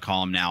 whatever you want to call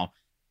them now,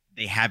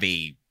 they have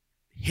a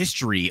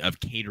history of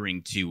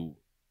catering to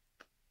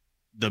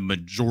the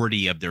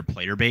majority of their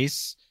player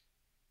base,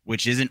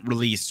 which isn't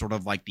really sort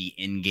of like the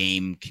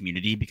in-game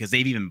community, because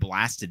they've even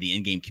blasted the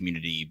in-game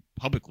community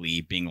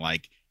publicly, being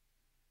like,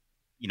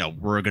 you know,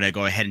 we're going to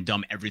go ahead and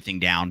dumb everything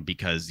down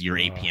because your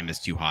APM is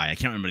too high. I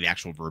can't remember the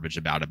actual verbiage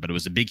about it, but it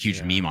was a big,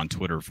 huge meme on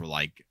Twitter for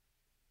like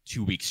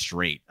 2 weeks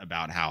straight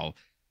about how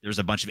there's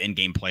a bunch of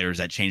in-game players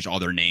that changed all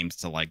their names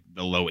to like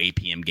the low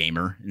APM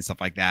gamer and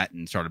stuff like that,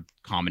 and started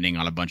commenting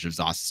on a bunch of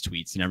ZOS's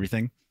tweets and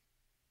everything.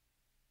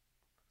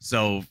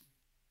 So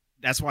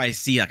that's why I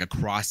see like a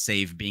cross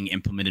save being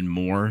implemented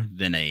more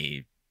than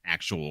a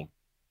actual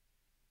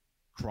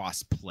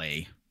cross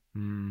play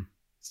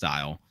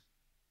style.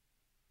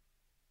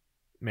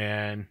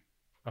 Man,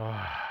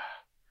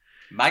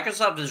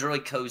 Microsoft has really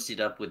cozied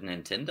up with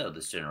Nintendo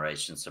this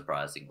generation.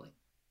 Surprisingly,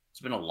 it's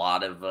been a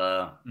lot of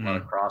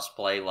cross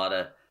play, a lot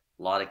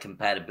of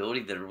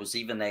compatibility. There was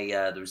even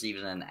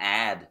an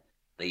ad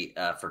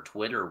for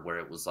Twitter where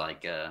it was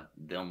like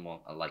them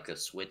like a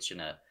Switch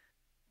and an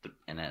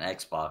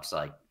Xbox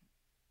like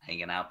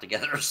hanging out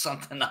together or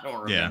something. I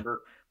don't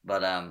remember,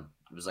 but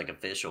it was like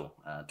official,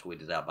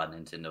 tweeted out by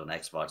Nintendo and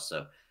Xbox.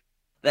 So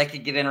that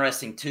could get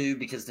interesting too,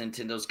 because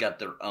Nintendo's got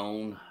their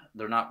own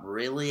they're not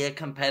really a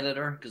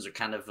competitor because they're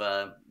kind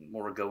of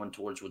more going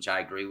towards, which I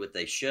agree with.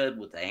 They should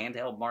with the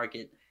handheld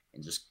market,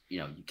 and just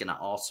you can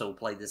also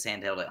play this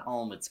handheld at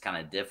home. It's kind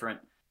of different.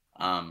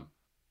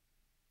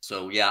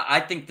 So yeah, I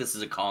think this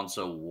is a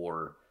console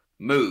war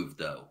move,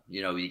 though.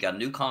 You got a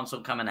new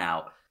console coming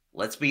out.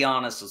 Let's be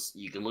honest.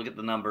 You can look at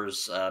the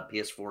numbers.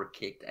 PS4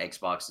 kicked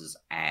Xbox's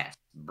ass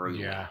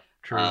brutally. Yeah,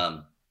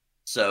 true.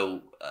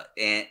 So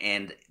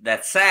and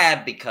that's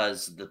sad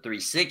because the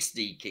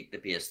 360 kicked the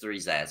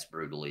PS3's ass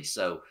brutally.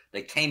 So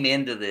they came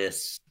into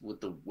this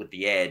with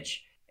the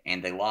edge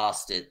and they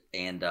lost it.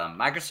 And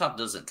Microsoft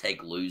doesn't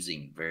take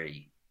losing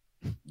very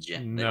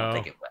gently. They don't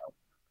take it well.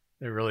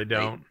 They really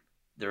don't.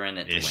 They're in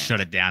it. They just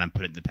shut it down and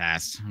put it in the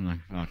past. I'm like,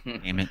 oh,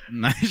 damn it.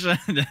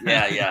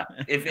 Yeah.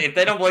 If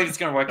they don't believe it's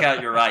going to work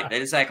out, you're right. They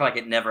just act like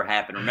it never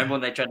happened. Remember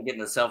when they tried to get in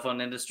the cell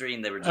phone industry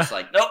and they were just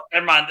like, nope,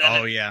 never mind.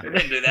 Yeah. They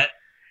didn't do that.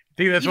 I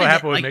think that's what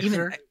happened with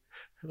Mixer.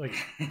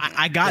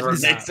 I got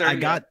this. Mixer, I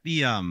got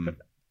the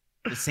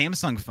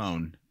Samsung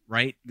phone,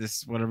 right?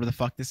 This whatever the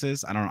fuck this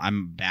is. I don't know.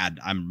 I'm bad.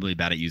 I'm really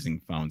bad at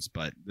using phones,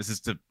 but this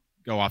is to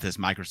go off this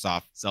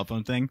Microsoft cell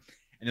phone thing.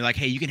 And they're like,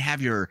 hey, you can have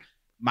your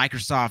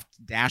Microsoft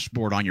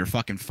dashboard on your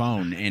fucking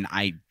phone, and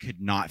I could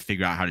not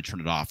figure out how to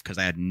turn it off because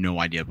I had no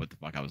idea what the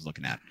fuck I was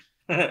looking at.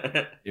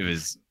 It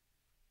was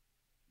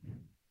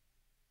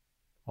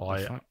all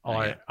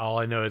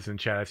I know is in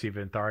chat I see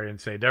Vintharian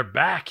say they're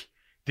back.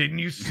 Didn't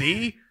you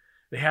see?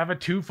 They have a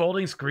 2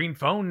 folding screen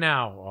phone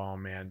now. Oh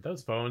man,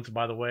 those phones,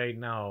 by the way,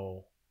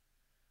 no.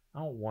 I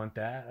don't want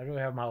that. I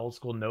really have my old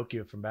school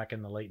Nokia from back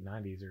in the late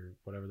 90s or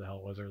whatever the hell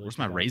it was. Where's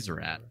my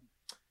Razr at?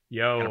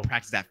 Yo, gotta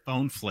practice that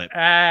phone flip.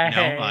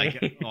 Hey.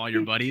 Like all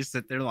your buddies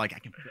sit there like I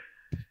can.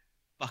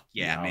 Fuck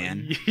yeah,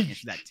 man!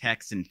 Answer that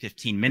text in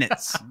 15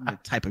 minutes. I'm gonna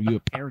type of you a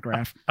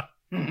paragraph.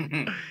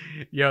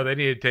 Yo, they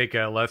need to take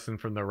a lesson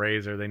from the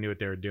Razr. They knew what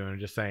they were doing.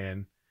 Just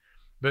saying.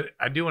 But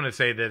I do want to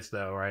say this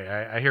though,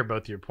 right? I hear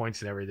both your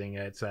points and everything.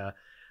 It's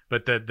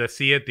but the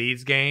Sea of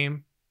Thieves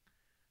game,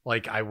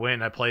 like I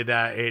played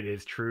that. It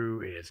is true.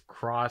 It is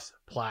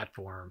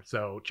cross-platform.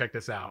 So check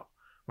this out.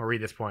 I'm gonna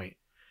read this point.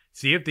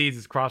 Sea of Thieves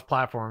is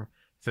cross-platform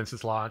since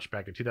its launch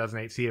back in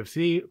 2008.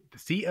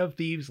 Sea of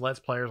Thieves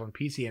lets players on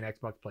PC and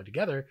Xbox play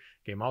together.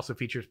 The game also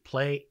features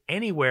Play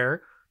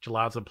Anywhere, which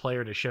allows a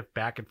player to shift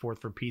back and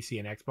forth from PC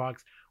and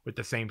Xbox with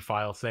the same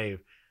file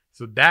save.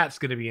 So that's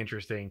going to be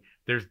interesting.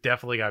 There's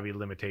definitely got to be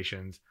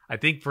limitations. I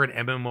think for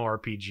an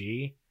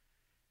MMORPG,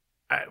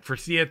 for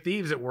Sea of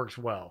Thieves, it works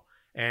well.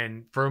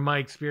 And from my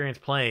experience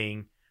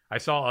playing, I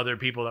saw other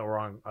people that were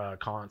on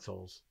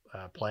consoles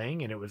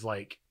playing, and it was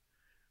like,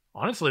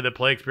 honestly, the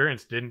play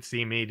experience didn't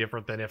seem any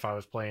different than if I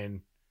was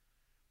playing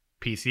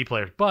PC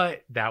players.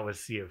 But that was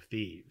Sea of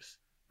Thieves.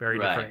 Very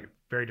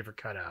different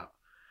cutout.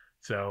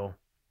 So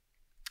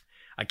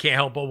I can't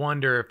help but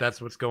wonder if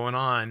that's what's going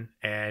on.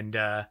 And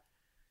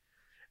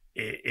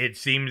it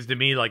seems to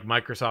me like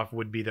Microsoft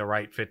would be the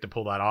right fit to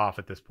pull that off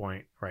at this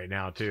point right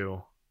now,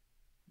 too.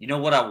 You know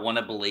what I want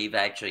to believe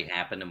actually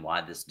happened and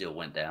why this deal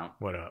went down?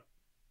 What up?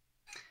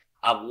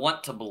 I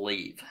want to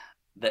believe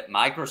that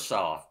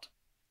Microsoft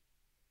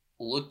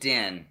looked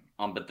in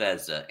on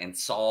Bethesda and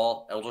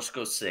saw Elder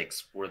Scrolls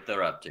 6, what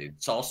they're up to,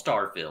 saw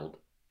Starfield,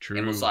 True.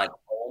 And was like,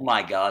 oh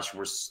my gosh,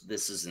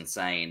 this is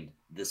insane.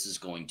 This is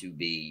going to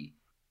be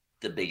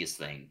the biggest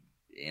thing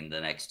in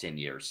the next 10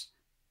 years,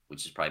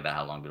 which is probably about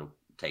how long it'll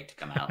take to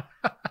come out.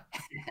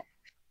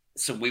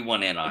 So we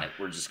went in on it.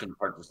 We're just going to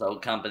purchase the whole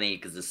company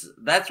because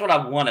that's what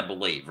I want to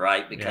believe,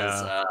 right?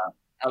 Because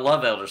I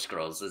love Elder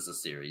Scrolls as a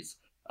series.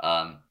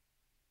 And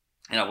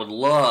I would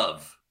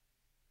love,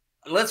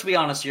 let's be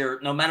honest here,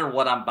 no matter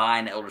what, I'm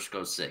buying Elder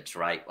Scrolls 6,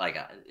 right? Like,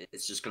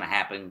 it's just going to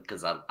happen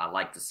because I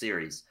like the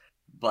series.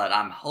 But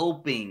I'm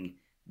hoping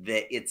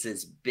that it's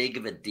as big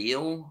of a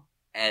deal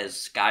as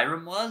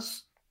Skyrim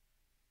was,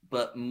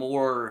 but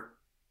more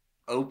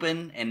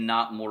open and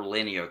not more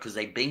linear, because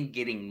they've been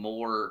getting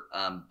more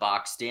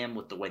boxed in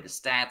with the way the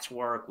stats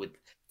work, with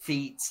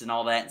feats and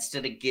all that,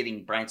 instead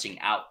of branching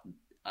out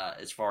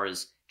as far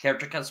as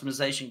character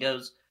customization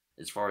goes,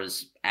 as far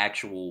as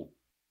actual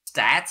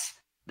stats,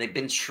 they've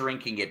been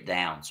shrinking it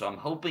down. So I'm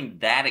hoping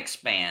that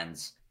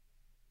expands,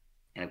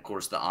 and of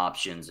course the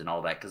options and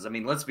all that, because I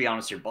mean, let's be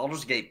honest here,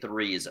 Baldur's Gate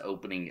 3 is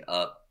opening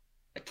up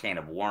a can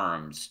of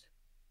worms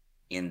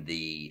in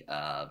the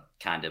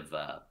kind of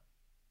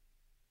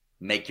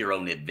make your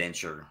own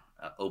adventure,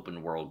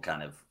 open world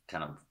kind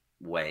of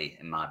way,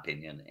 in my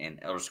opinion. And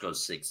Elder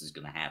Scrolls 6 is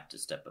going to have to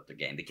step up their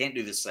game. They can't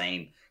do the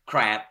same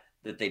crap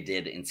that they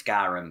did in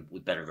Skyrim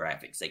with better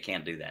graphics. They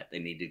can't do that. They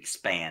need to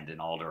expand in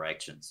all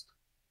directions.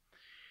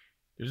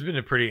 There's been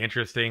a pretty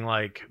interesting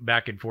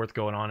back and forth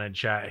going on in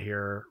chat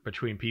here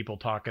between people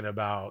talking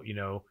about,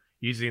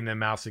 using the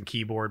mouse and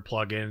keyboard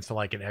plugins to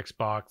an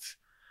Xbox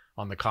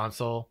on the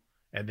console,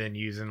 and then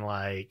using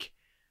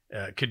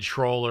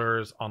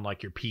controllers on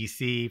your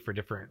PC for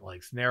different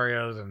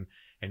scenarios,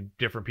 and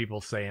different people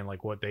saying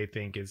what they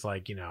think is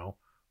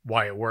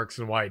why it works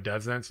and why it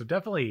doesn't. So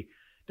definitely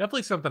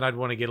something I'd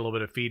want to get a little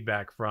bit of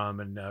feedback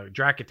from. And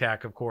Drac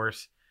Attack, of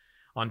course,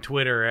 on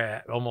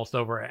Twitter almost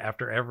over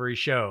after every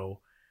show.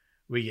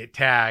 We get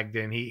tagged,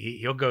 and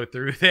he'll go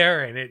through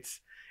there, and it's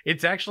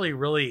actually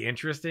really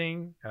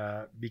interesting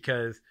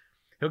because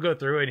he'll go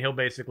through and he'll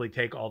basically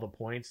take all the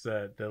points,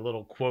 the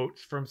little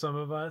quotes from some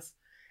of us,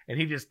 and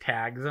he just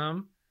tags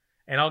them,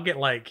 and I'll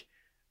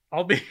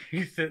be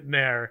sitting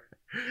there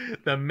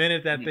the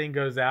minute that thing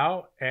goes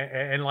out,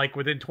 and like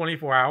within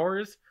 24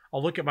 hours,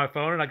 I'll look at my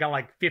phone and I got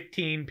like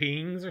 15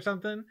 pings or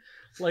something,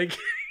 like,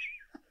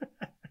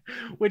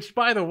 which,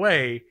 by the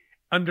way,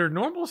 under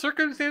normal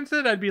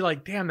circumstances, I'd be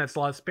like, damn, that's a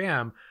lot of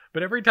spam.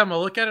 But every time I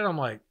look at it, I'm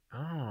like,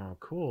 oh,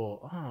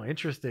 cool. Oh,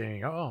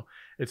 interesting. Oh,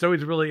 it's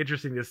always really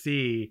interesting to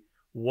see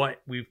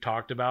what we've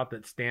talked about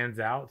that stands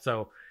out.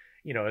 So,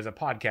 as a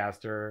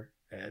podcaster,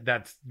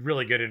 that's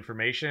really good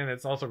information.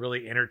 It's also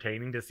really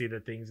entertaining to see the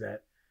things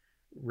that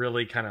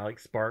really kind of like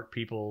spark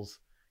people's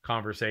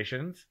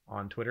conversations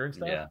on Twitter and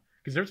stuff. Yeah.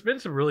 Because there's been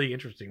some really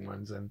interesting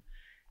ones, and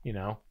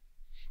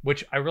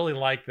which I really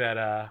like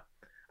that.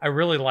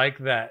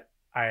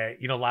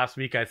 Last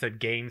week I said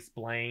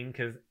Gamesplain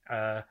because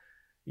of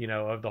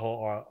the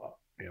whole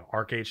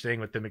Arcade thing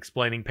with them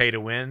explaining pay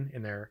to win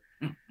in their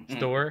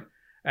store.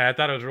 And I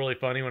thought it was really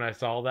funny when I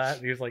saw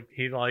that. I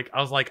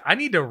was like, I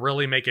need to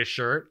really make a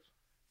shirt,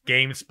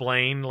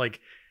 Gamesplain, let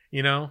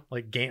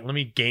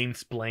me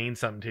Gamesplain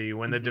something to you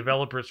when the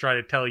developers try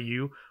to tell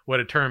you what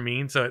a term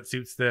means, so it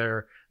suits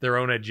their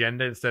own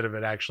agenda instead of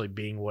it actually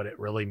being what it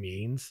really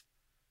means.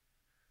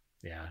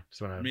 Yeah,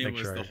 just want to make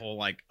sure. The whole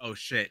like, oh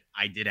shit,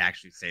 I did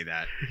actually say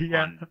that.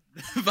 Yeah, on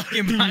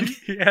fucking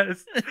podcast.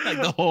 Yes,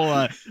 like the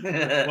whole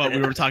we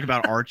were talking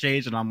about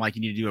Arcade, and I'm like,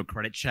 you need to do a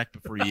credit check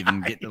before you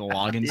even get to the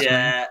login screen.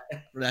 Yeah,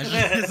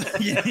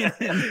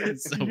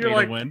 it's so you're pay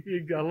like, to win.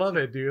 I love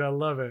it, dude. I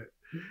love it.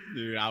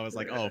 Dude, I was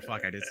like, oh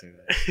fuck, I did say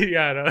that.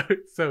 Yeah, I know.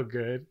 It's so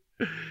good,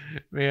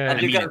 man. I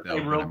do mean got it, to say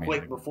though, real I mean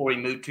quick it. before we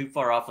move too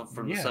far off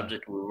from the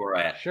subject we were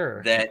at.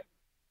 Sure. That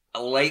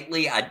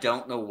lately, I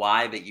don't know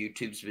why, but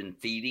YouTube's been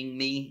feeding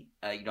me.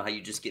 You know how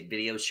you just get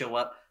videos show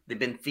up? They've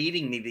been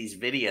feeding me these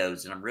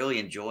videos, and I'm really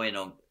enjoying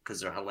them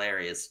because they're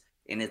hilarious.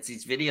 And it's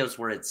these videos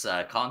where it's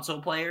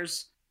console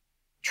players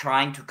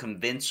trying to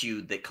convince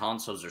you that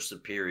consoles are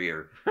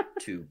superior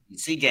to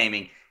PC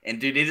gaming. And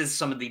dude, it is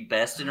some of the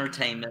best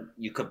entertainment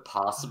you could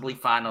possibly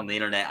find on the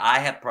internet. I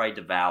have probably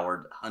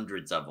devoured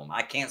hundreds of them.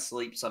 I can't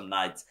sleep some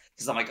nights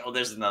because I'm like, oh,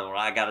 there's another one.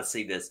 I got to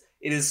see this.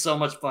 It is so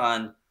much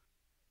fun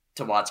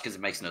to watch because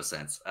it makes no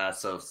sense.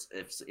 So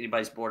if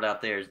anybody's bored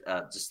out there,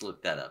 just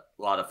look that up.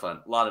 A lot of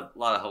fun, a lot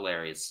of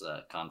hilarious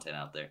content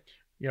out there.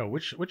 Yo,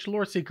 which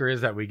lore seeker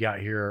is that we got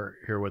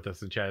here with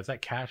us in chat? Is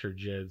that Cash or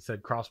Jid?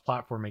 Said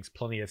cross-platform makes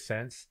plenty of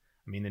sense.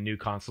 I mean, the new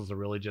consoles are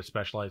really just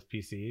specialized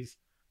PCs.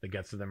 The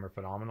guts of them are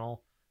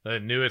phenomenal. The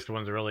newest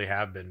ones really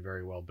have been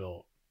very well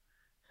built.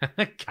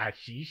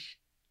 Cashish.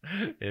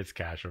 It's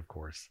Cash, of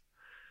course.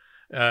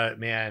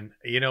 Man,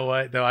 you know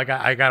what though? I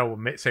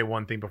gotta say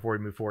one thing before we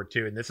move forward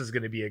too, and this is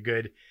going to be a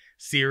good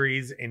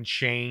series and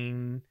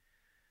chain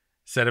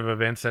set of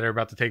events that are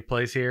about to take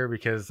place here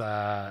because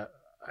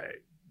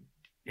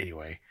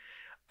anyway,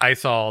 I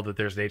saw that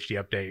there's an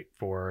HD update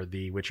for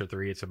The Witcher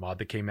 3. It's a mod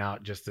that came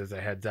out just as a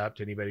heads up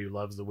to anybody who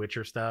loves The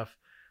Witcher stuff.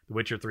 The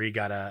Witcher 3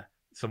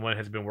 someone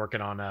has been working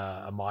on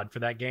a mod for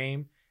that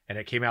game, and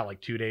it came out like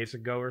 2 days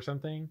ago or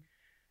something.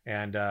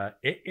 And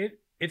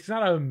it's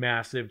not a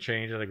massive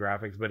change of the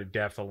graphics, but it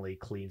definitely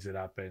cleans it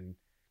up and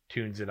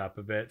tunes it up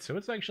a bit. So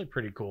it's actually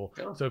pretty cool.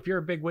 Cool. So if you're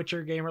a big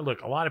Witcher gamer,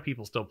 look, a lot of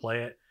people still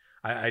play it.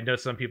 I know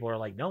some people are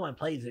like, no one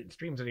plays it and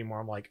streams anymore.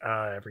 I'm like,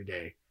 every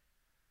day.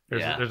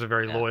 There's a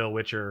very loyal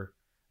Witcher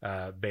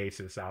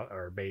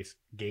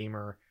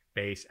gamer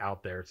base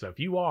out there. So if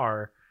you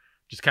are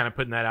just kind of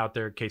putting that out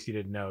there in case you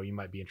didn't know, you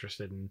might be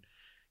interested in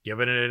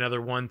giving it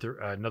another run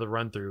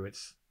through.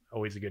 It's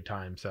always a good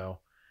time. So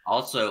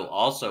also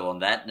on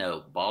that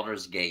note,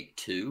 Baldur's Gate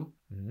 2,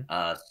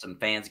 some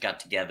fans got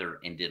together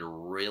and did a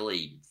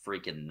really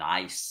freaking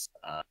nice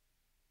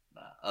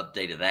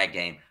update of that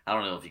game. I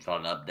don't know if you call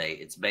it an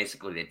update. It's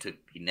basically they took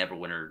the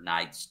Neverwinter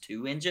Nights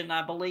 2 engine,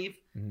 I believe,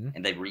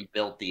 and they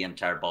rebuilt the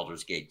entire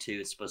Baldur's Gate 2.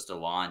 It's supposed to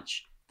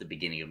launch the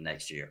beginning of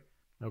next year.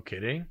 No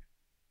kidding.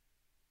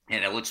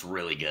 And it looks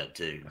really good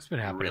too. That's been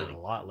happening a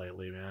lot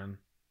lately, man.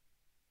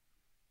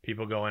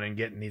 People going and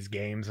getting these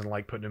games and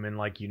like putting them in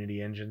like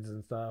Unity engines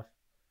and stuff.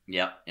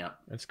 Yep.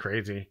 That's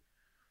crazy.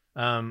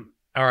 All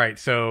right,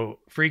 so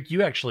Freak,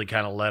 you actually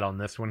kind of led on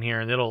this one here,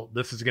 and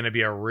this is going to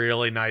be a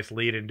really nice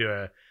lead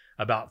into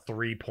about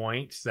 3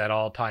 points that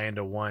all tie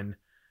into one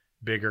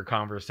bigger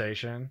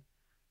conversation.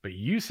 But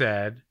you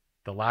said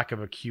the lack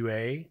of a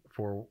QA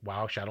for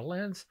WoW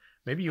Shadowlands.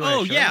 Maybe you.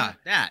 Oh yeah,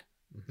 that.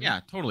 Mm-hmm. Yeah,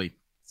 totally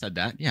said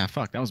that. Yeah,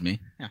 fuck, that was me.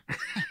 Yeah,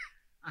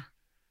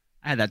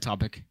 I had that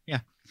topic. Yeah,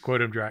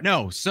 quote him dry.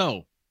 No,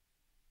 so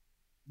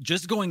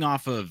just going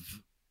off of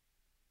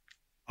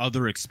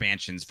other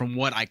expansions, from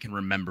what I can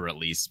remember at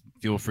least,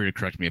 feel free to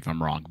correct me if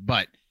I'm wrong,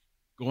 but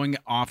going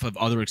off of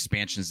other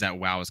expansions that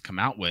WoW has come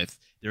out with,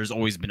 there's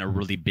always been a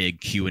really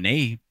big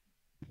Q&A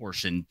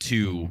portion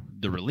to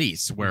the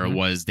release, where it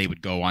was they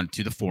would go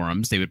onto the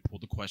forums, they would pull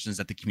the questions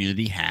that the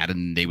community had,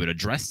 and they would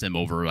address them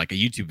over like a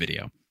YouTube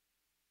video.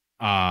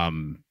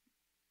 I'm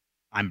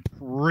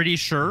pretty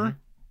sure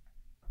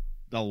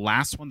the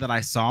last one that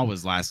I saw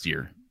was last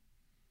year,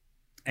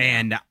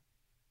 and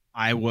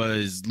I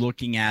was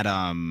looking at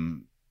I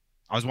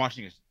was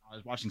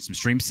watching some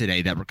streams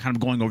today that were kind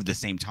of going over the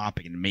same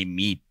topic, and it made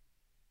me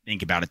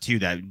think about it too.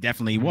 That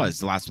definitely was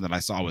the last one that I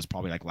saw was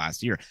probably like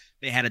last year.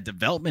 They had a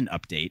development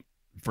update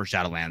for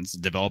Shadowlands,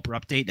 developer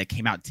update that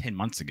came out 10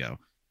 months ago.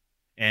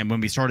 And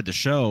when we started the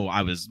show,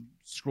 I was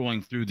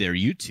scrolling through their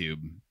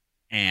YouTube,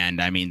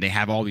 and I mean, they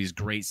have all these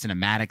great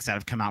cinematics that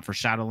have come out for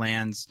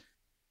Shadowlands.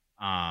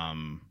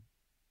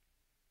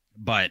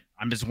 But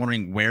I'm just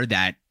wondering where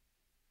that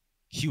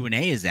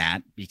Q&A is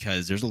at,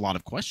 because there's a lot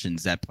of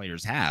questions that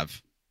players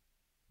have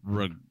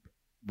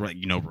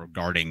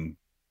regarding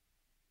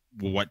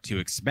what to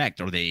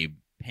expect. Are they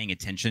paying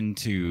attention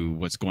to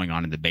what's going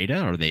on in the beta?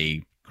 Are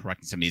they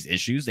correcting some of these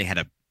issues? They had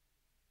a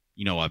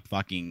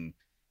fucking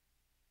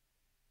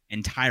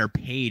entire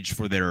page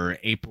for their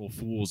April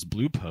Fool's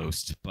Blue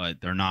post,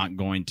 but they're not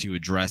going to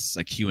address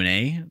a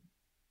Q&A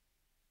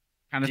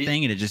kind of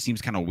thing. And it just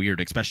seems kind of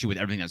weird, especially with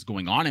everything that's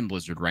going on in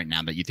Blizzard right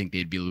now, that you think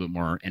they'd be a little bit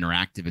more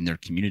interactive in their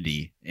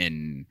community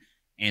in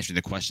answering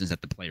the questions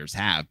that the players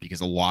have, because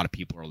a lot of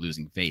people are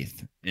losing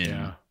faith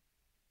in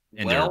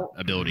their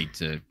ability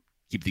to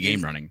keep the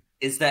game running.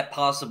 Is that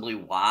possibly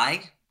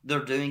why they're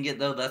doing it,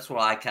 though? That's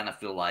what I kind of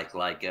feel like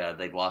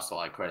they've lost a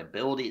lot of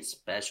credibility,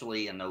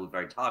 especially, I know we've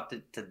already talked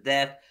it to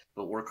death,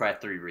 but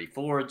Warcraft 3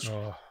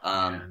 Reforged,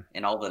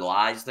 and all the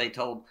lies they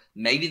told.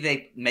 Maybe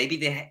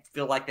they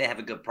feel like they have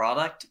a good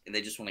product, and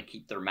they just want to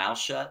keep their mouth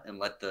shut and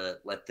let the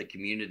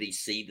community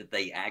see that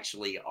they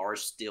actually are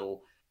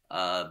still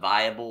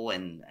viable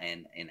and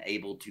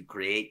able to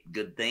create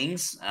good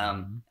things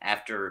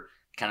after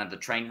kind of the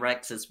train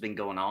wrecks that's been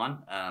going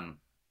on,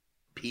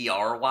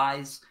 PR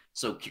wise.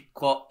 So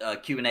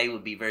Q&A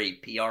would be very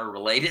PR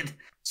related.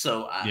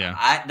 So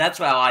that's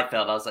how I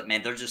felt. I was like,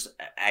 man, they're just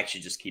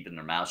actually just keeping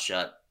their mouth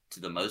shut to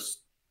the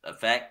most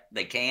effect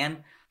they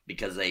can,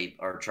 because they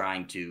are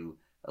trying to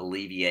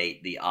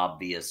alleviate the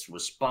obvious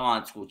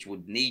response, which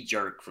would knee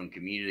jerk from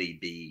community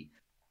be,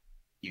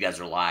 you guys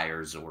are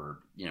liars, or,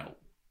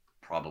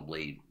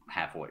 probably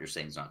half of what you're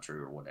saying is not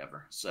true or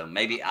whatever. So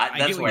maybe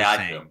that's the way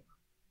I feel.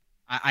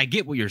 I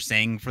get what you're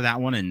saying for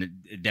that one, and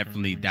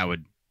definitely that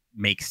would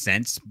make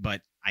sense.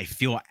 But I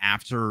feel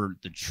after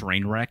the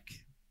train wreck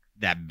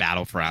that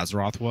Battle for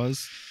Azeroth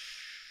was,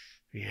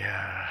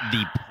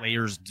 the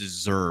players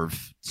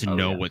deserve to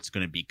know what's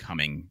going to be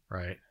coming.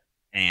 Right.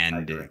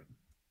 And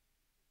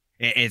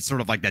it's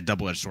sort of like that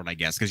double-edged sword, I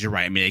guess, because you're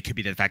right. I mean, it could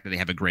be the fact that they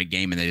have a great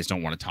game and they just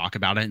don't want to talk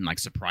about it and like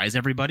surprise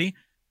everybody.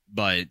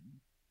 But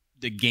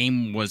the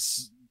game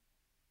was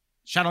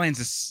Shadowlands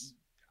is,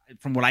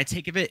 from what I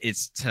take of it,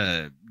 it's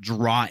to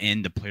draw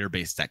in the player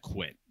base that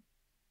quit.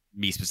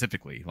 Me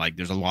specifically, like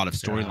there's a lot of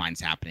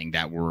storylines happening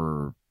that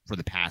were for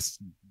the past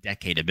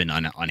decade have been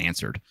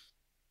unanswered,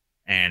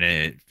 and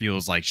it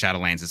feels like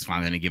Shadowlands is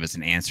finally going to give us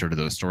an answer to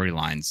those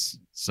storylines.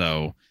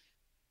 So,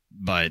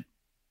 but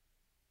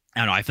I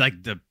don't know. I feel like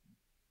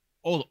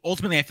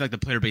ultimately, I feel like the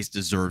player base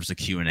deserves a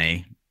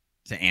Q&A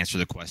to answer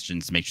the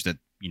questions, make sure that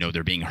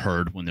they're being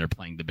heard when they're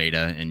playing the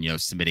beta and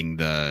submitting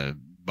the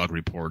bug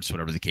reports,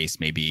 whatever the case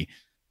may be.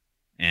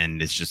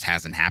 And it just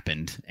hasn't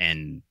happened,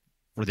 and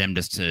for them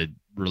just to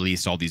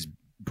release all these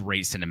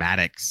great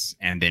cinematics,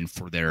 and then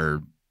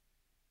for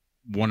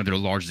one of their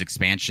largest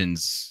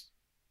expansions,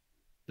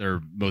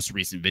 their most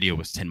recent video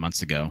was 10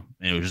 months ago,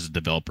 and it was just a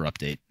developer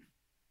update.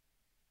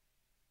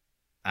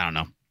 I don't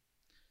know.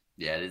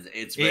 Yeah,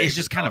 it's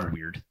just kind of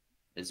weird.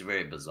 It's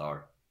very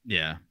bizarre.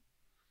 Yeah.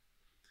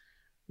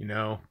 We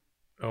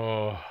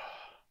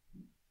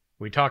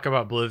talk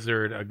about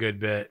Blizzard a good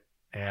bit,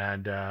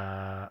 and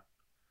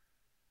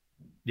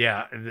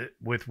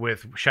with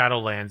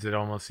Shadowlands, it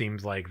almost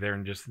seems like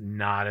there's just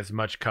not as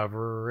much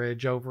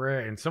coverage over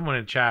it. And someone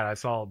in chat, I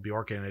saw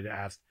Bjorken had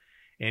asked,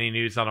 any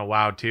news on a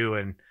WoW 2?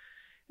 And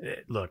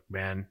look,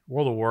 man,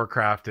 World of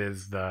Warcraft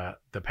is the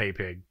pay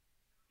pig.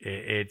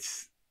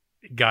 It's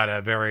got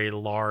a very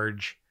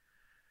large,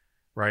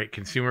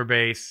 consumer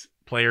base,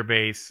 player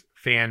base,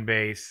 fan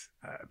base.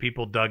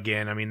 People dug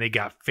in. I mean, they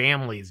got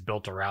families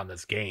built around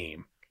this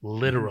game,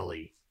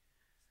 literally.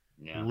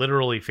 Yeah.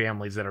 Literally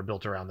families that are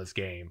built around this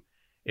game.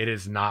 It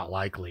is not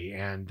likely.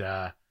 And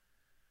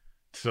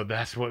so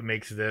that's what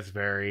makes this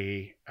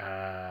very,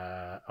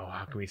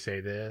 how can we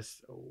say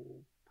this?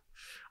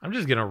 I'm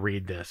just going to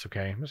read this,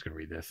 okay? I'm just going to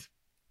read this.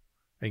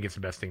 I think it's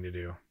the best thing to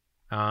do.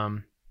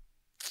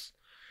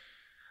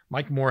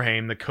 Mike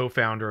Morhaime, the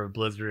co-founder of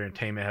Blizzard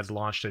Entertainment, has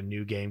launched a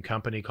new game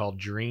company called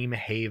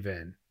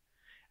Dreamhaven.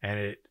 And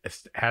it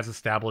has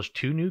established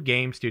 2 new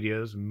game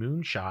studios,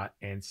 Moonshot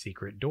and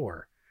Secret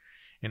Door.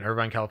 An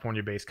Irvine,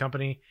 California-based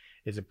company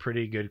is a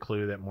pretty good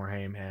clue that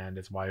Morhaime and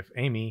his wife,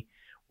 Amy,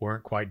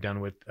 weren't quite done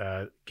with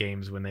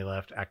games when they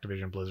left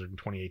Activision Blizzard in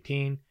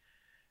 2018.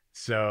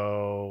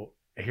 So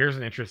here's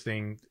an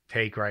interesting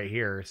take right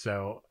here.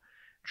 So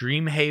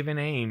Dreamhaven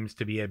aims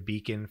to be a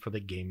beacon for the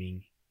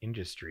gaming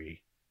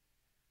industry.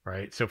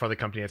 Right. So far, the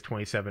company has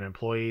 27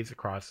 employees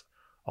across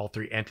all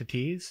 3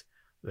 entities.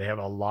 They have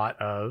a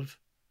lot of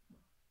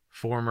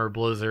former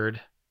Blizzard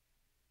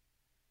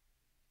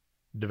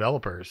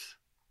developers.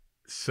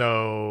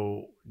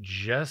 So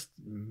just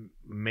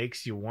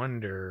makes you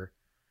wonder.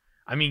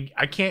 I mean,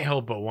 I can't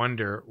help but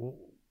wonder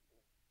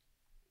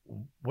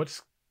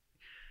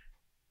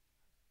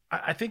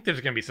I think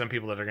there's going to be some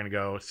people that are going to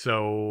go,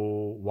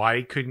 so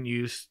why couldn't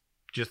you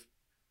just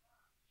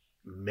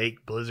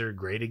make Blizzard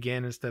great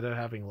again instead of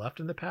having left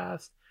in the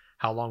past?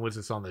 How long was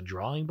this on the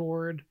drawing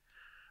board?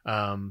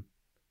 I'm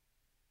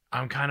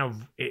kind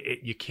of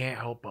you can't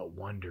help but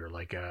wonder,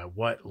 like,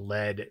 what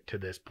led to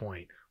this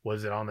point.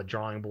 Was it on the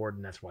drawing board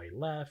and that's why he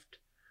left?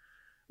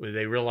 Did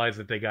they realize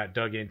that they got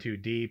dug in too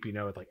deep,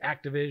 with like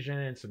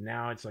Activision, and so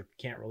now it's like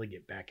can't really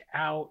get back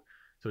out,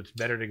 so it's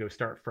better to go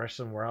start fresh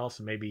somewhere else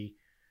and maybe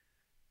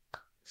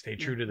stay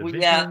true to the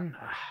vision? Yeah.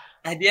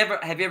 Have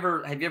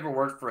you ever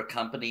worked for a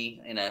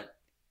company in a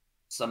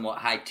somewhat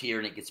high tier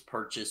and it gets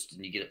purchased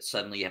and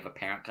suddenly you have a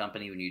parent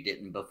company when you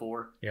didn't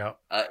before? Yeah.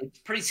 It's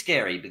pretty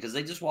scary because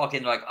they just walk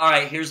in like, all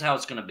right, here's how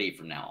it's going to be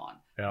from now on.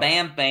 Yep.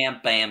 Bam,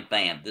 bam, bam,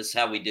 bam. This is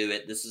how we do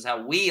it. This is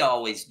how we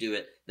always do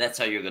it. That's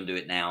how you're going to do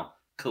it now.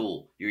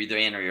 Cool. You're either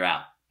in or you're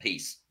out.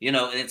 Peace. And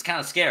it's kind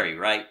of scary,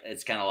 right?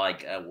 It's kind of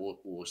like,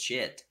 well,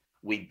 shit.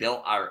 We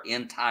built our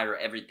entire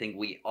everything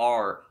we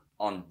are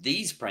on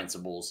these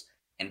principles,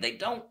 and they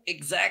don't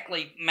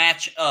exactly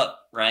match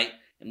up, right?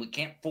 And we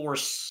can't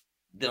force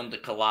them to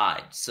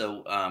collide.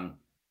 So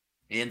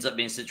it ends up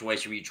being a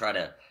situation where you try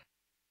to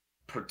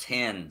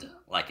pretend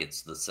like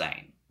it's the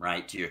same,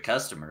 right, to your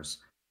customers.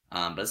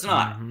 But it's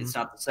not. Mm-hmm. It's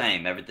not the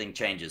same. Everything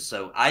changes.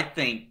 So I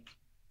think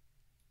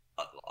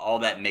all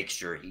that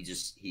mixture,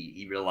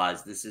 he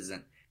realized this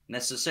isn't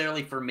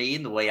necessarily for me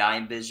in the way I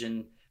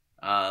envision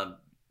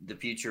the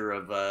future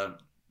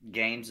of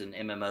games and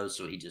MMOs.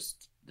 So he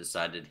just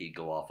decided he'd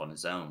go off on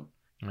his own.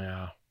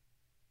 Yeah.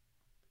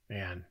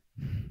 Man.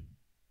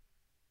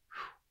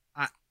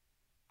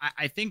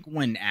 I think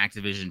when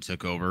Activision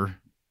took over,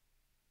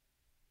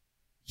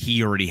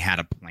 he already had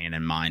a plan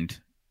in mind,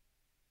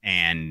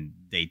 and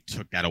they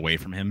took that away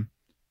from him.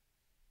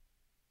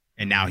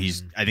 And now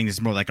I think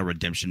it's more like a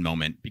redemption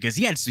moment because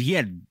he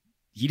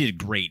did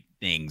great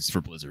things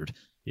for Blizzard.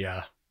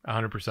 Yeah,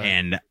 100%.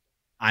 And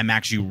I'm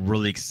actually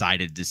really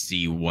excited to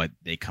see what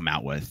they come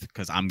out with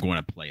because I'm going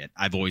to play it.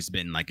 I've always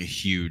been like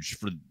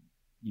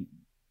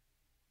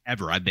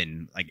I've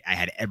been like, I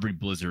had every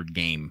Blizzard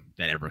game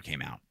that ever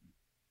came out.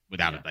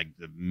 Without it, like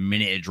the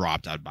minute it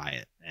dropped, I'd buy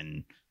it,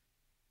 and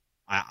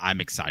I'm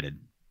excited.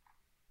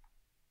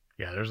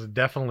 Yeah, there's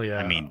definitely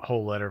a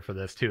whole letter for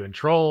this too, and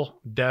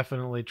Troll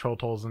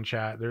Tolls in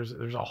chat. There's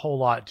a whole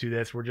lot to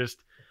this. We're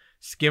just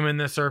skimming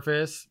the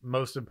surface.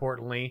 Most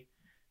importantly,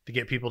 to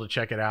get people to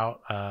check it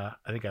out. I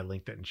think I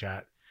linked it in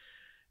chat.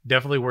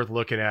 Definitely worth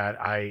looking at.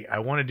 I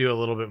want to do a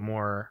little bit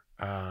more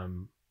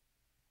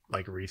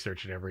like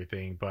research and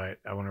everything, but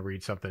I want to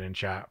read something in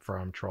chat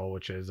from Troll,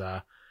 which is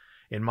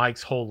in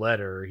Mike's whole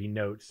letter, he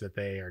notes that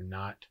they are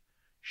not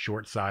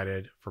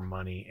short-sighted for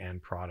money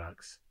and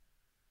products.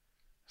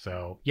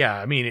 So, yeah,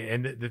 I mean,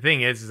 and the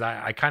thing is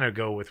I kind of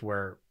go with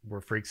where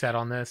Freak's at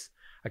on this.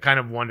 I kind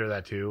of wonder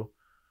that too.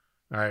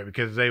 All right,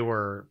 because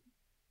didn't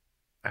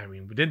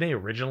they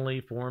originally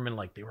form in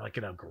they were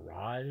in a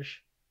garage?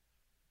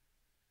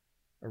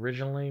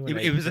 Originally?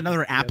 It was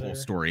another Apple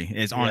story.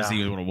 It's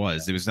honestly what it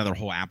was. It was another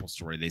whole Apple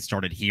story. They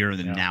started here, and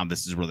then now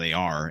this is where they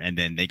are. And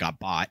then they got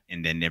bought,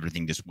 and then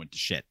everything just went to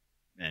shit.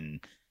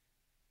 And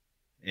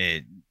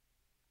it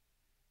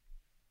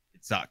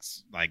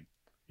sucks.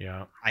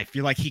 I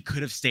feel like he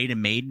could have stayed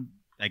and made,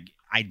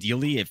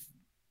 ideally, if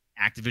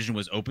Activision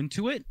was open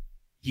to it,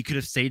 he could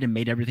have stayed and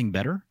made everything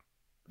better.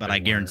 But I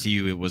guarantee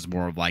you it was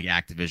more of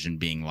Activision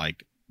being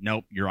like,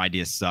 nope, your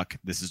ideas suck.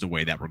 This is the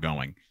way that we're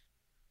going.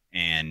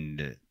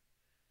 And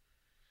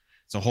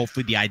so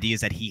hopefully the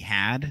ideas that he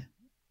had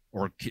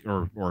or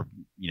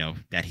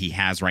that he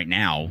has right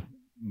now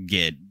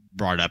get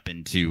brought up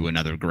into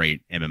another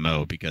great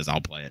MMO because I'll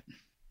play it.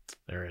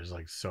 There is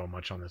so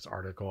much on this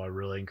article. I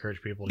really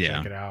encourage people to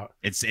check it out.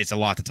 It's a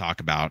lot to talk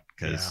about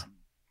because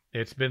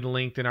it's been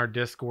linked in our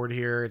Discord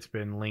here. It's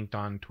been linked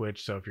on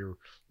Twitch. So if you're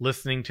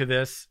listening to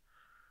this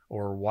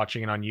or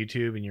watching it on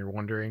YouTube and you're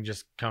wondering,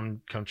 just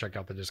come check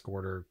out the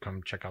Discord or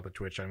come check out the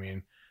Twitch. I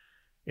mean,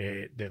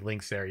 the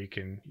link's there. You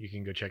can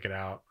go check it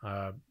out.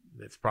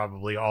 It's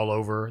probably all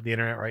over the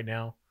internet right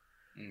now.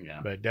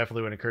 Yeah. But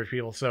definitely would encourage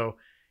people. So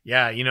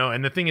yeah,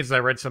 and the thing is, I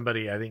read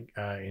somebody, I think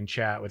in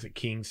chat, was it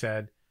King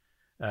said,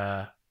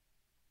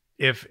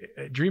 if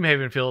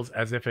Dreamhaven feels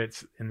as if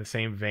it's in the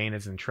same vein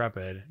as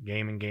Intrepid,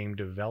 game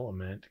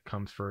development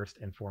comes first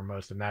and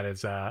foremost. And that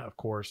is, of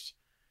course,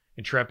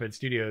 Intrepid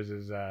Studios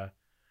is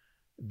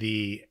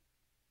the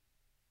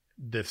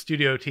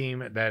studio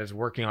team that is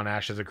working on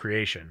Ashes of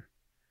Creation.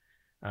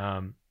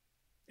 And,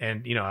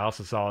 I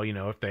also saw,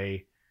 if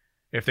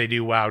they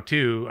do WoW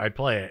 2, I'd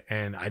play it.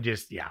 And I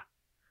just,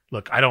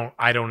 look, I don't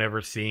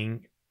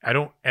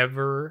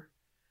ever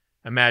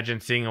imagine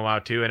seeing a WoW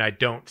 2, and I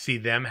don't see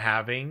them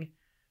having.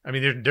 I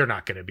mean, they're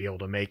not going to be able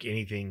to make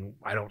anything.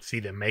 I don't see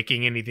them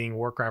making anything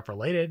Warcraft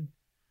related.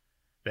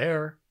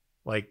 There,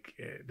 like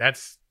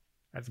that's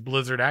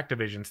Blizzard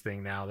Activision's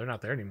thing now. They're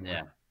not there anymore.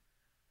 Yeah.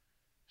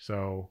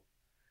 So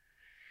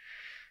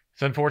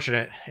it's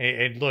unfortunate.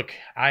 And look,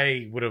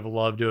 I would have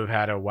loved to have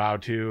had a WoW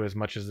 2 as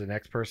much as the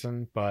next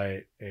person,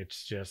 but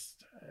it's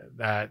just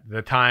that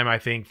the time I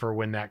think for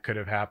when that could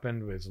have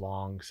happened was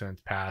long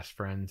since past,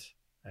 friends.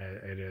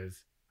 It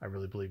is. I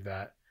really believe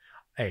that.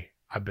 Hey,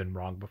 I've been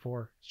wrong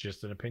before. It's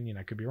just an opinion.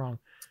 I could be wrong.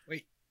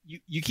 Wait,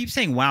 you keep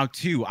saying WoW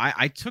 2.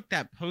 I took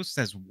that post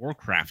as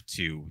Warcraft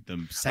 2,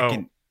 the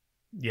second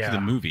to the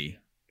movie.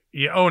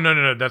 Yeah. Oh,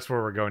 no. That's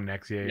where we're going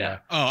next. Yeah.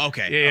 Oh,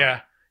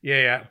 okay.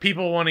 Yeah.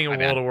 People wanting a My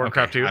World of bad.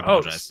 Warcraft Okay, 2. I Oh,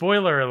 apologize.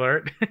 spoiler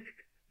alert.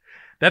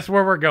 That's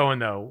where we're going,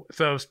 though.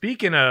 So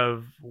speaking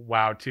of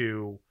WoW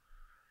 2,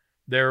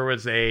 there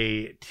was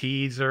a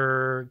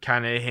teaser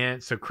kind of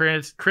hint. So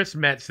Chris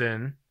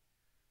Metzen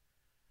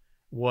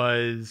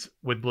was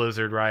with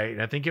Blizzard, right?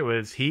 And I think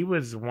he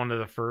was one of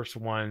the first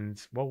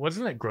ones. Well,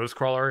 wasn't it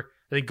Ghostcrawler?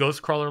 I think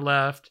Ghostcrawler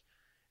left,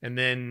 and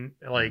then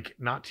like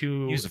not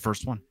too. He was the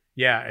first one.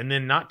 Yeah, and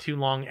then not too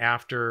long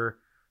after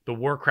the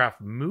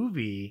Warcraft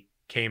movie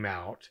came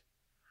out,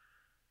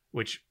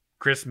 which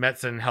Chris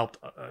Metzen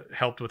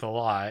helped with a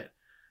lot. It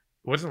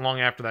wasn't long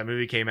after that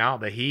movie came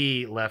out that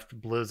he left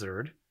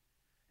Blizzard,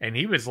 and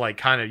he was like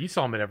kind of, you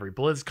saw him at every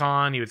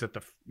BlizzCon. He was at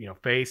the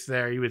face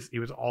there. He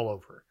was all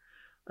over.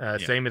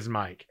 Same as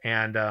Mike,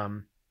 and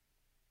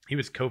he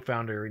was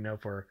co-founder,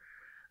 for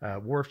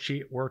War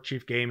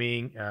Chief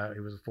Gaming. He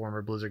was a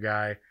former Blizzard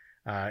guy.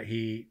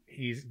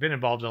 He's been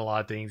involved in a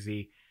lot of things.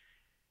 He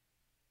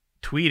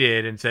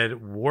tweeted and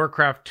said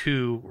Warcraft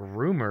 2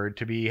 rumored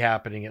to be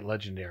happening at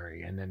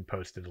Legendary, and then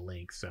posted a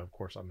link. So of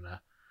course I'm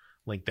gonna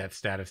link that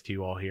status to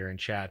you all here in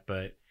chat.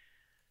 But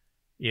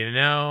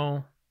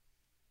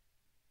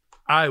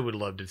I would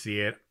love to see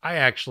it.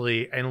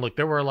 And look,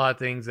 there were a lot of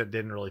things that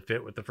didn't really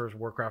fit with the first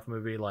Warcraft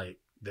movie, like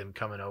them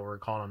coming over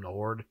and calling them the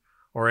Horde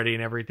already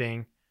and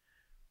everything.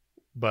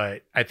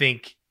 But I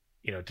think,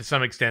 to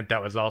some extent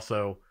that was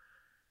also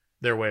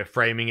their way of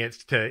framing it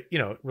to,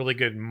 really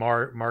good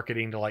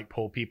marketing to like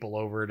pull people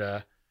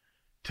over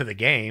to the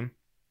game,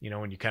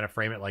 when you kind of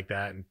frame it like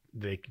that, and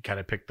they can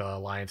kind of pick the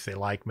alliance they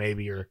like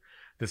maybe, or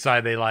the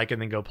side they like,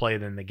 and then go play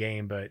it in the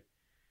game. But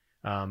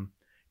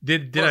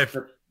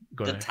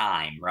Go the ahead.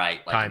 time,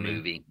 right? Like Timing. a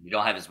movie, you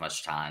don't have as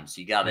much time,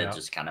 so you got to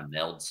just kind of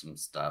meld some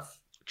stuff.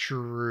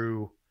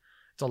 True.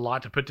 It's a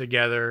lot to put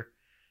together.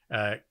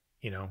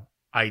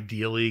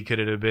 Ideally, could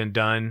it have been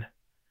done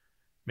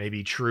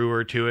maybe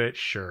truer to it?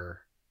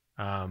 Sure.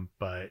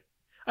 But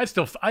I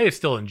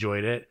still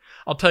enjoyed it.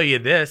 I'll tell you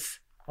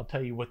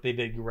what they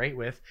did great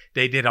with.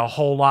 They did a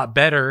whole lot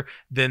better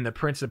than the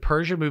Prince of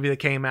Persia movie that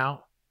came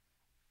out.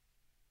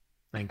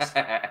 Thanks.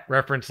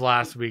 Reference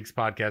last week's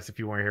podcast if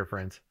you weren't here,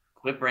 friends.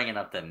 Quit bringing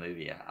up that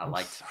movie. I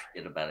like to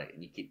forget about it,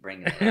 and you keep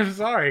bringing it up. I'm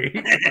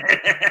sorry.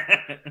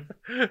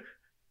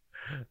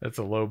 That's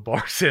a low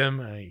bar, Sim.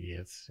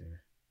 Yes,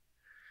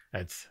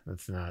 that's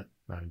not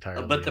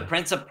entirely. But the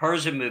Prince of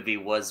Persia movie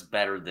was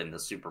better than the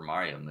Super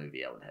Mario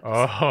movie, I would have to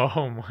say.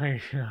 Oh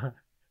my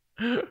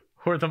god!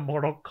 Or the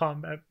Mortal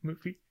Kombat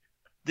movie.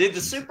 Dude, the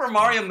Super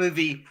Mario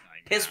movie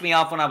pissed me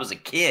off when I was a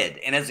kid.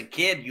 And as a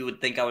kid, you would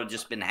think I would have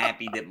just been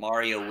happy that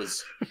Mario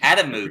had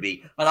a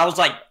movie. But I was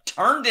like,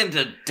 turned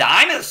into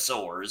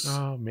dinosaurs.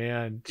 Oh,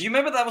 man. Do you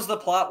remember that was the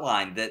plot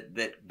line?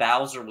 That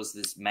Bowser was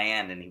this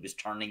man and he was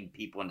turning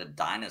people into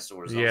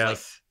dinosaurs. I was like,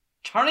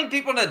 turning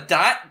people into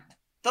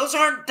those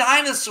aren't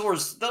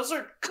dinosaurs. Those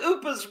are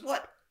Koopas.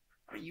 What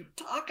are you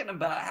talking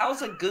about?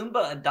 How's a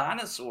Goomba a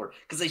dinosaur?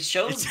 Because they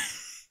showed...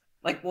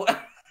 like, what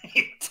are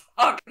you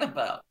talking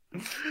about?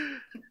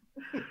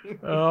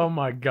 Oh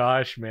my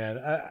gosh, man!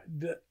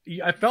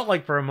 I felt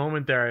like for a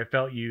moment there, I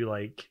felt you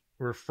like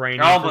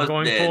refraining from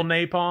going full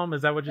napalm.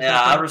 Is that what you?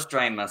 Yeah, I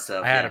restrained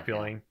myself. I had a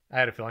feeling.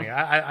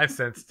 I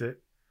sensed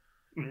it.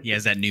 He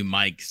has that new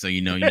mic, so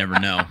you never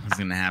know what's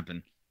gonna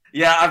happen.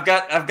 Yeah, I've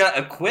got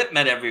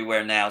equipment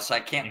everywhere now, so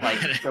I can't like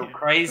go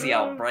crazy.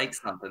 I'll break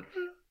something.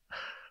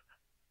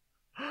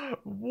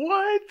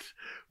 What?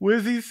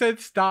 Wizzy said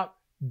stop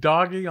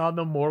dogging on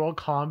the Mortal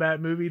Kombat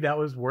movie. That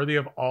was worthy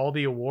of all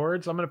the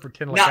awards. I'm gonna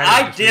pretend like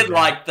I did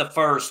like the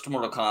first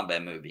Mortal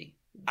Kombat movie.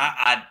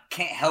 I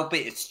can't help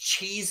it. It's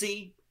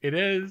cheesy. It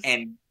is.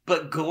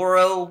 But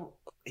Goro,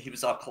 he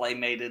was all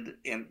claymated,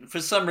 and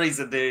for some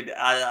reason, dude,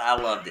 I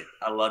loved it.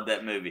 I loved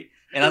that movie,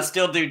 and I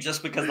still do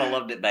just because I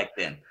loved it back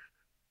then.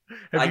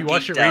 Have you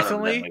watched it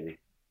recently?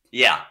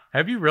 Yeah.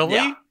 Have you really?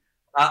 Yeah.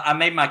 I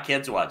made my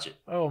kids watch it.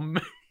 Oh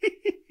man.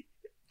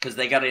 Because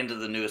they got into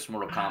the newest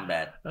Mortal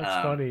Kombat.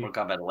 That's funny.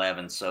 Mortal Kombat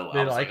 11. So they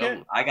I was like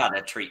like, I got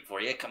a treat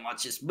for you. Come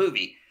watch this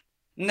movie.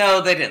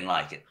 No, they didn't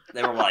like it.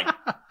 They were like,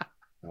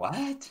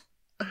 what?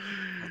 I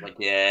was like,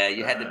 yeah,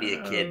 you had to be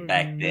a kid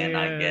back then,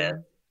 I guess.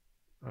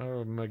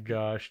 Oh my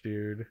gosh,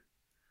 dude.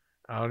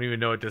 I don't even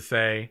know what to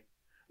say.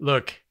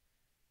 Look,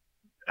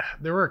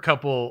 there were a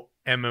couple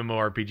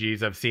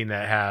MMORPGs I've seen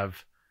that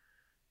have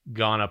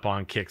gone up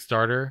on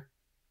Kickstarter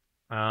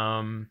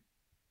One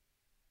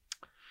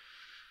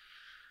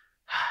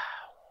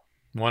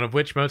of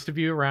which most of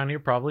you around here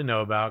probably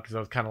know about because I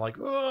was kind of like,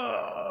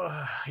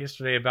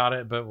 yesterday about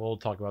it, but we'll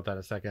talk about that in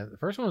a second. The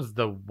first one was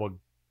the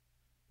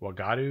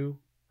Wagadu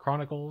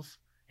Chronicles,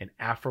 an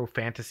Afro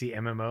fantasy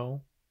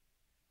MMO.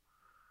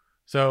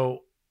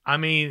 So, I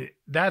mean,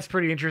 that's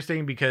pretty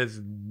interesting because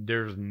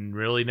there's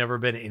really never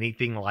been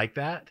anything like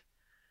that.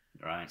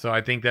 Right. So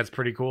I think that's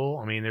pretty cool.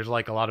 I mean, there's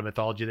like a lot of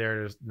mythology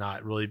there that's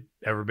not really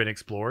ever been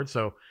explored.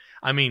 So,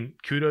 I mean,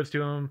 kudos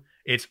to him.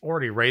 It's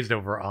already raised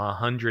over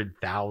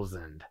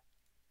 100,000.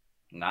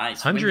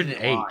 Nice.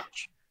 108.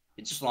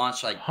 It just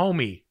launched like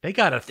homie. They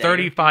got a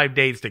 35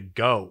 days to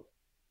go.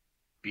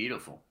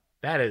 Beautiful.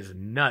 That is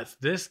nuts.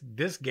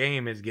 This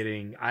game is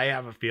getting. I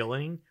have a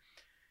feeling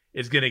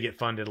it's gonna get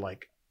funded.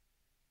 Like,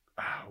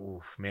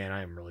 oh man,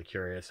 I am really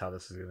curious how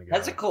this is gonna go.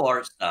 That's a cool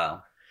art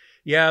style.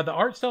 Yeah, the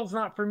art style's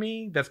not for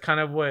me. That's kind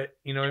of what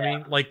what I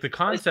mean. Like the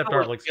concept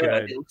art looks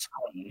good. It looks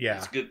clean. Yeah,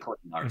 it's good clean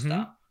art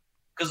style.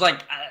 Because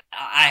like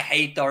I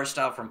hate the art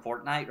style from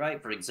Fortnite,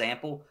 right? For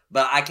example,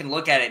 but I can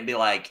look at it and be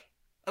like,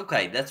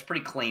 okay, that's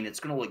pretty clean. It's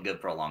going to look good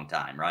for a long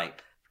time, right?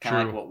 Kind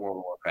of like what World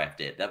of Warcraft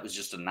did. That was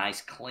just a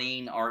nice,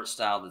 clean art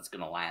style that's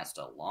going to last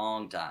a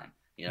long time.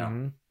 You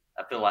know,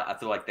 I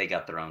feel like they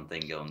got their own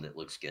thing going that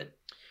looks good.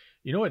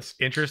 You know what's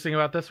interesting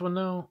about this one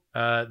though?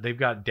 They've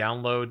got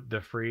download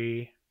the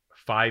free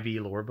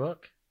 5e lore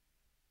book.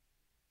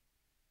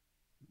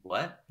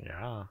 What?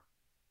 Yeah,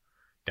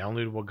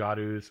 download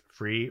Wagadu's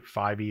free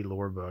 5e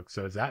lore book.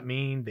 So does that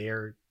mean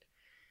they're?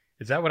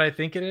 Is that what I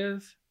think it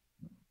is?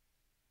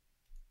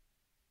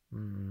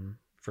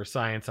 For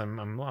science, I'm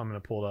gonna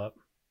pull it up.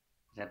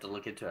 You have to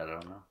look into it. I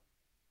don't know.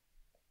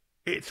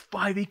 It's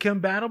 5e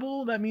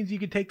compatible. That means you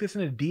could take this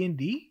in a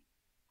D&D.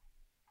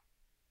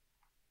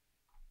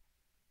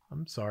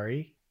 I'm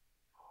sorry.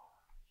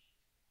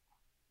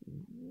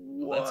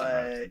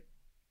 What?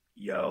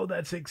 Yo,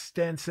 that's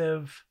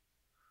extensive.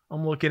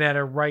 I'm looking at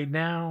it right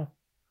now.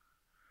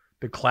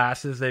 The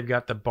classes, they've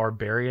got the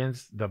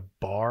barbarians, the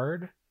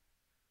bard,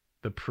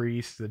 the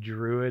priest, the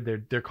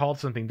druid. They're called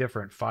something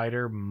different.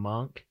 Fighter,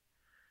 monk,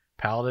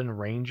 paladin,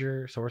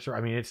 ranger, sorcerer.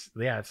 I mean,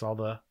 it's all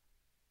the.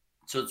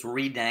 So it's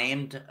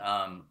renamed.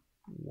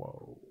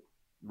 Whoa.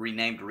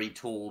 Renamed,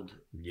 retooled,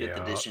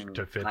 5th edition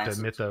to fit the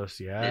mythos.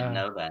 Yeah, didn't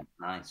know that.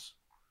 Nice.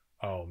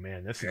 Oh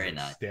man, this is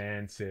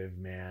extensive,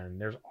 man.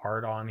 There's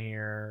art on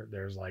here.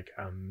 There's like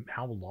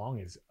how long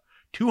is it?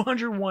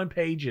 201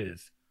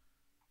 pages.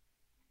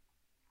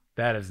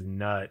 That is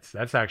nuts.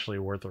 That's actually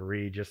worth a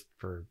read just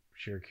for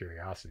sheer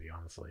curiosity,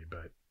 honestly.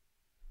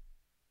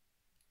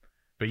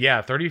 But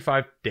yeah,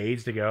 35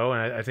 days to go.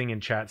 And I think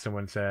in chat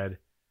someone said,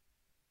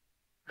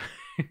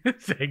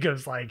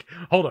 Sega's like,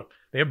 hold up,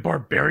 they have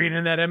barbarian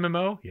in that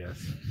MMO?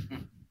 Yes.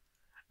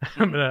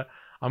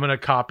 I'm gonna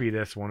copy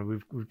this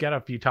one. We've got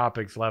a few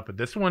topics left, but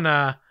this one,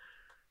 I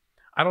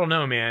don't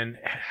know, man.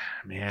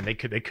 Man, they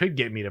could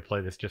get me to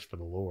play this just for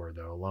the lore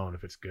though, alone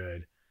if it's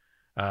good.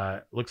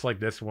 Looks like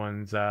this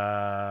one's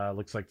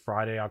looks like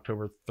Friday,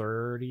 October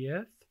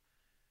 30th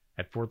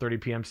at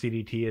 4:30 p.m.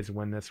 CDT is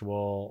when this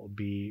will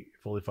be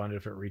fully funded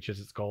if it reaches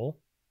its goal,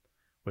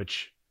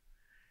 which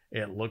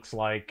it looks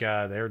like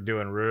they're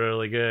doing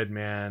really good,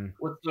 man.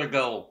 What's their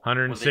goal?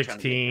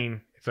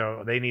 116.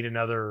 So they need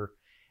another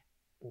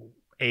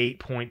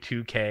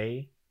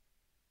 8.2K.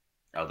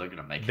 Oh, they're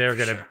gonna make it. They're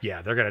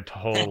gonna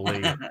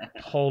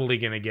totally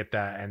gonna get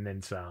that and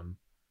then some.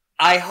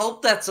 I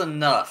hope that's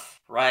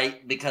enough,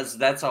 right? Because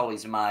that's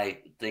always my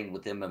thing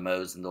with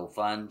MMOs, and they'll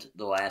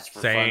ask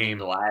for funding,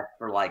 they'll ask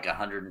for like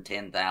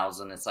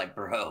 110,000. It's like,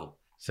 bro,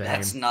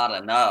 that's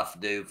not enough,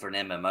 dude, for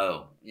an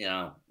MMO. You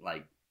know,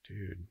 like,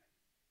 dude,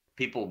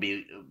 people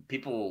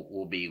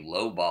will be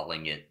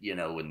lowballing it, you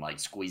know, and like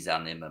squeeze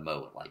out an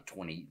MMO at like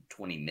 20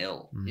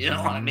 mil. You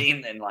know what I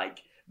mean? And like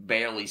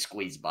barely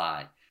squeeze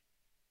by.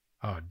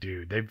 Oh,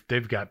 dude,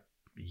 they've got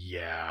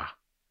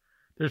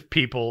There's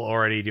people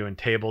already doing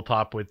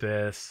tabletop with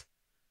this.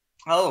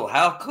 Oh,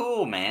 how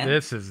cool, man!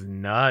 This is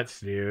nuts,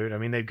 dude. I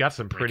mean, they've got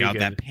some pretty good.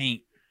 Break out that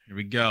paint. Here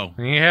we go.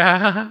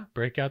 Yeah,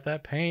 break out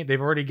that paint.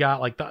 They've already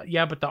got like but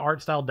the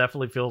art style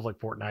definitely feels like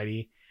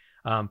Fortnite-y.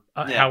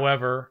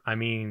 However, I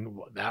mean,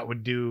 that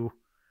would do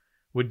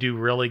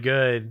really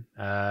good.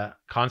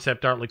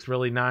 Concept art looks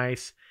really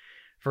nice.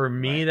 For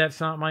me, that's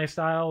not my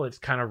style. It's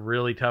kind of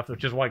really tough,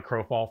 which is why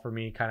Crowfall for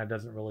me kind of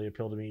doesn't really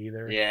appeal to me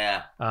either.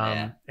 Yeah.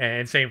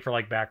 And same for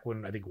like back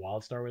when I think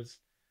WildStar was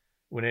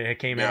when it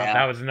came out.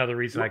 That was another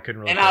reason I couldn't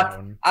really.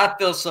 And I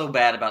feel so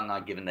bad about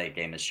not giving that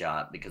game a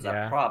shot because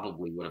I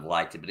probably would have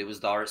liked it, but it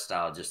was the art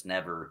style just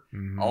never.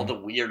 All the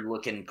weird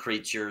looking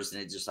creatures,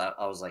 and it just I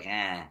was like,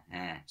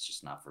 it's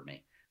just not for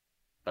me.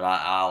 But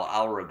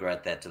I'll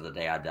regret that to the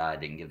day I die. I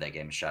didn't give that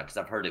game a shot because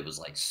I've heard it was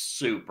like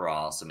super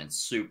awesome and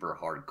super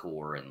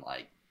hardcore and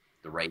like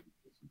the rate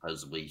was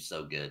supposedly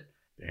so good.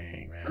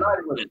 Dang, man! But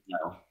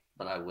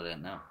I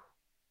wouldn't know.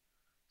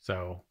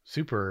 So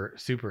super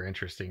super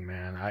interesting,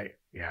 man. I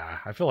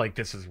feel like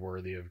this is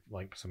worthy of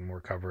like some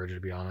more coverage. To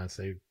be honest,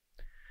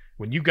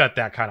 when you got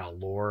that kind of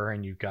lore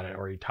and you've got it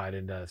already tied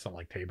into something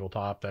like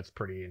tabletop, that's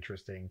pretty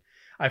interesting.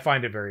 I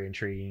find it very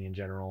intriguing in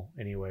general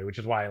anyway, which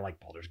is why I like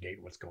Baldur's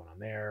Gate, what's going on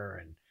there,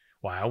 and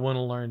why I want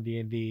to learn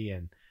D&D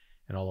and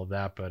all of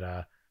that.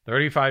 But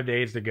 35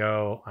 days to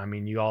go. I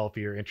mean, you all, if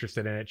you're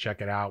interested in it, check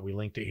it out. We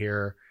linked it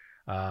here.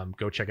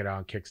 Go check it out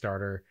on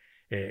Kickstarter.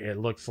 It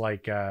looks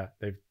like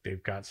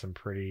they've got some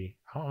pretty,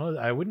 I don't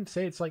know, I wouldn't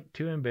say it's like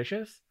too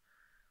ambitious.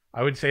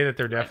 I would say that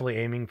they're definitely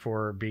aiming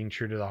for being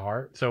true to the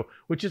heart. So,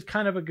 which is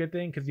kind of a good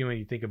thing, because when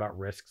you think about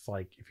risks,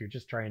 like if you're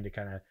just trying to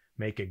kind of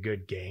make a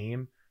good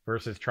game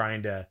versus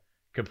trying to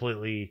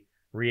completely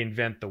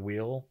reinvent the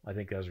wheel, I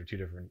think those are two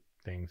different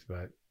things.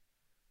 But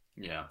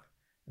yeah.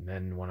 And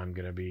then when I'm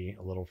gonna be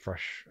a little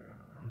fresh,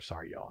 I'm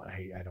sorry, y'all.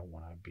 I don't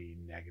want to be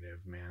negative,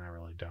 man. I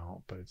really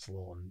don't. But it's a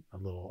little. I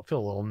feel a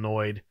little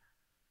annoyed.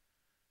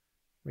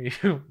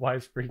 Why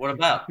is what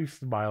about? Who's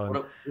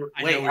smiling?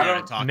 Wait, I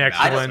don't talk next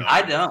about one.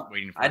 I don't.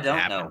 I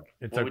don't know.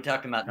 It's what are we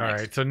talking about next? All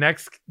right. So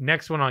next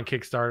one on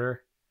Kickstarter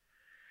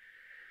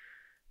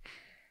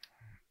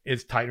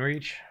is Titan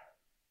Reach.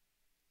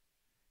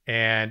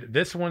 And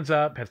this one's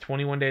up, has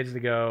 21 days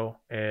to go.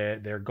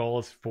 Their goal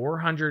is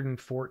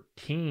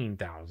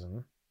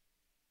 414,000.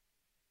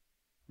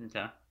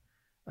 Okay.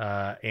 you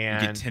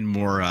And get 10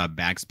 more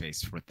bag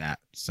space with that.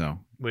 So,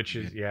 which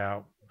is,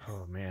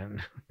 oh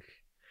man.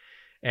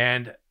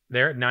 And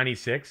they're at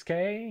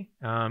 96K.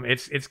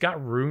 It's got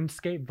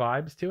RuneScape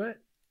vibes to it.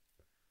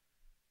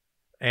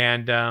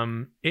 And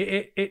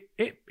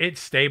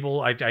it's stable.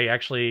 I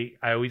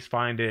always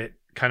find it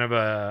kind of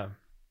a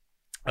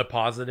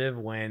positive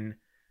when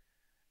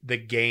the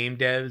game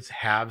devs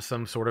have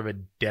some sort of a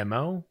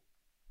demo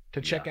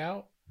to check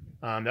out.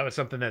 That was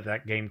something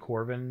that game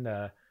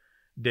Corvin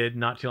did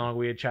not too long ago.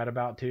 We had chat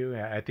about too.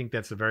 I think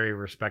that's a very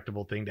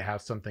respectable thing to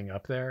have something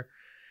up there.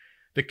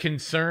 The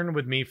concern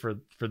with me for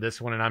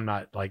this one, and I'm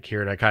not like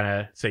here to kind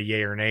of say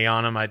yay or nay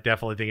on them. I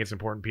definitely think it's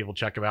important people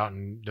check them out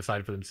and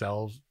decide for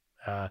themselves.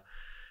 But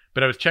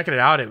I was checking it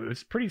out. It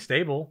was pretty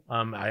stable.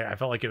 I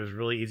felt like it was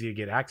really easy to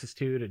get access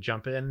to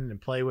jump in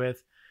and play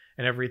with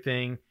and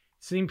everything.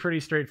 Seemed pretty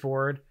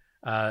straightforward.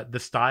 The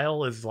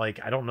style is like,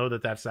 I don't know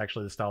that that's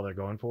actually the style they're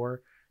going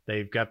for.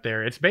 They've got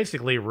it's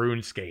basically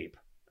RuneScape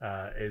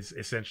is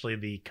essentially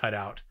the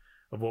cutout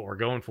of what we're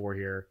going for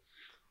here.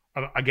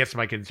 I guess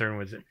my concern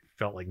was it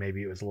felt like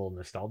maybe it was a little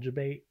nostalgia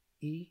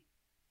bait-y.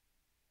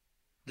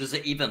 Does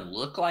it even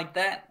look like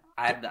that?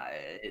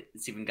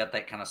 It's even got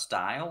that kind of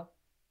style.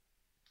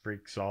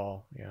 Freak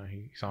saw,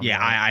 he saw. Yeah,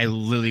 I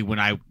literally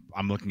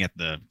I'm looking at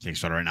the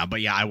Kickstarter right now,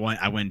 but yeah, I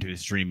went to a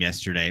stream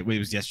yesterday. Wait, it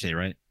was yesterday,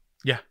 right?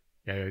 Yeah,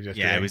 it was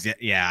yesterday. Yeah, it was.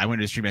 Yeah, I went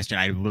to a stream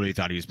yesterday. I literally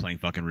thought he was playing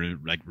fucking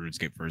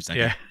RuneScape for a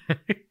second. Yeah,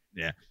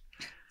 yeah.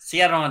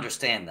 See, I don't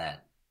understand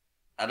that.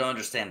 I don't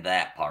understand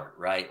that part,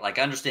 right? Like,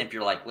 I understand if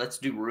you're like, let's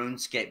do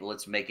RuneScape, but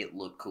let's make it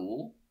look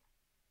cool,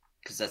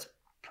 because that's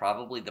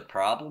probably the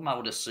problem, I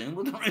would assume,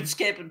 with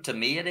RuneScape. And to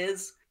me, it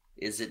is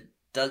it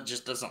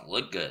just doesn't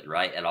look good,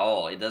 right, at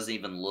all. It doesn't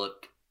even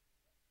look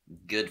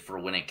good for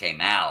when it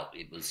came out.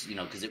 It was,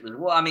 because it was,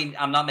 well, I mean,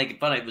 I'm not making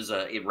fun of it.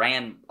 It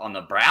ran on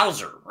the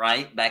browser,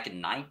 right, back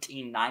in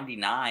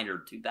 1999 or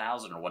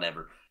 2000 or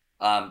whatever.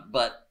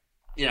 But,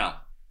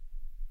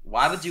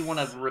 why would you want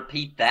to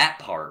repeat that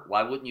part?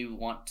 Why wouldn't you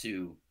want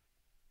to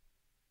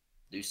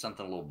do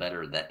something a little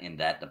better in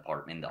that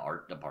department, in the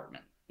art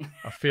department?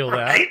 I feel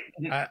right?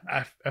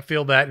 that. I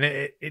feel that, and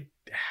it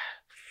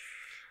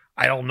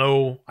I don't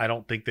know. I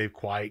don't think they've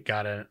quite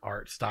got an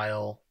art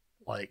style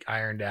like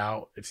ironed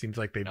out. It seems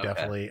like they've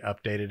definitely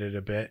updated it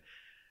a bit.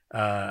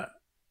 But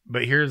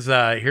here's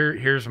the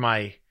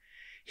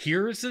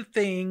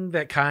thing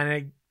that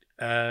kind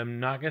of I'm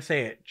not gonna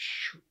say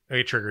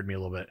it triggered me a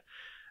little bit.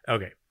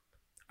 Okay.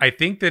 I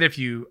think that if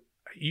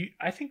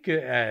I think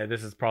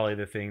this is probably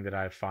the thing that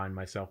I find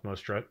myself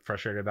most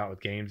frustrated about with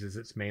games is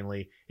it's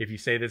mainly if you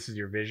say this is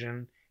your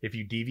vision, if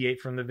you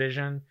deviate from the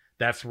vision,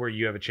 that's where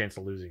you have a chance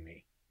of losing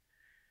me.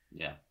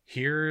 Yeah.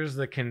 Here's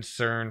the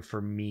concern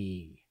for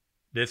me.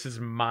 This is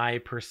my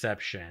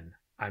perception.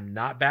 I'm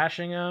not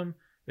bashing them.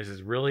 This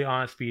is really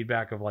honest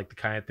feedback of like the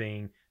kind of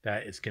thing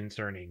that is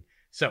concerning.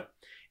 So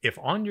if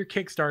on your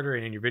Kickstarter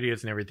and in your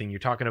videos and everything, you're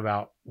talking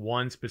about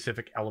one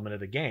specific element of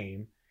the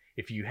game,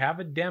 if you have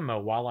a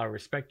demo, while I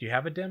respect you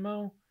have a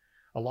demo,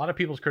 a lot of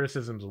people's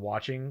criticisms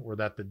watching were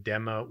that the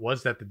demo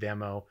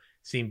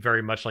seemed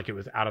very much like it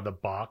was out of the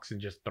box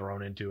and just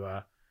thrown into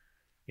a,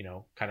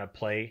 kind of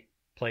play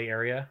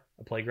area,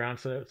 a playground,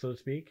 so to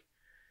speak.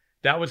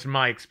 That was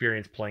my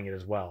experience playing it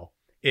as well.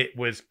 It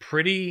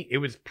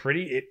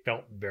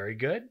felt very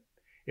good.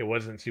 It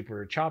wasn't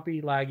super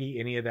choppy, laggy,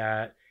 any of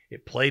that.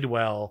 It played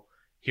well.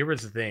 Here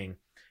was the thing.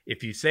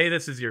 If you say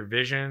this is your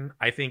vision,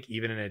 I think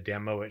even in a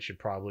demo, it should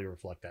probably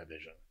reflect that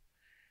vision.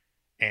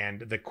 And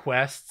the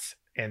quests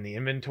and the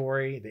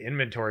inventory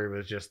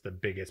was just the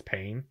biggest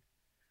pain.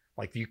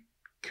 Like a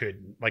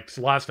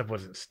lot of stuff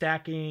wasn't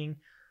stacking.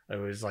 It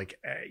was like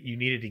you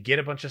needed to get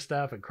a bunch of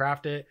stuff and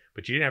craft it,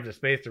 but you didn't have the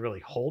space to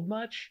really hold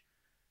much.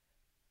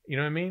 You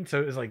know what I mean?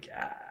 So it was like,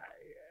 I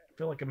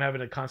feel like I'm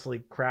having to constantly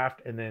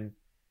craft and then,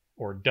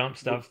 or dump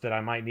stuff that I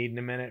might need in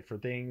a minute for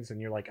things, and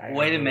you're like,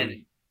 wait a minute.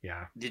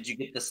 Yeah. Did you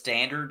get the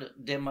standard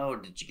demo or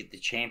did you get the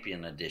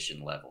champion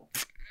edition level?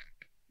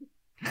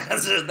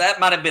 That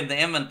might have been the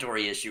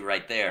inventory issue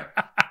right there.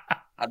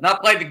 I've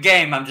not played the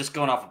game. I'm just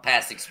going off of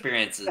past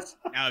experiences.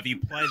 Now, if you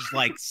pledged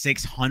like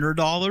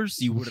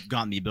 $600, you would have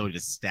gotten the ability to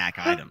stack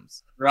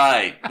items.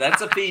 Right.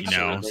 That's a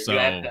feature.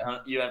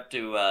 You have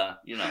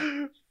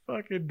to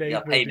fucking you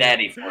gotta pay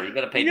daddy for it. You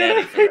gotta pay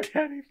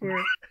daddy for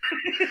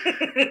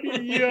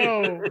it.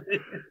 Yo,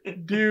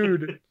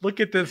 dude, look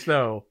at this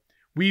though.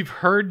 We've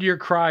heard your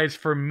cries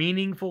for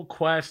meaningful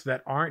quests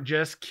that aren't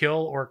just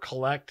kill or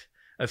collect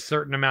a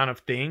certain amount of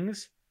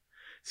things.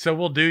 So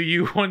we'll do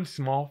you one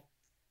small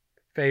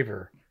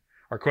favor.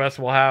 Our quest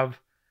will have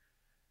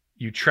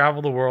you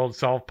travel the world,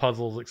 solve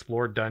puzzles,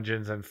 explore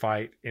dungeons, and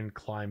fight in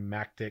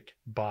climactic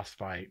boss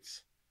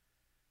fights.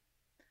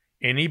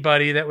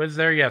 Anybody that was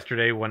there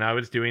yesterday when I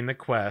was doing the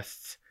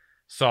quests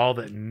saw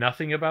that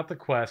nothing about the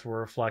quests were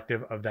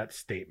reflective of that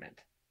statement.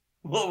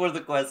 What were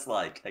the quests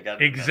like?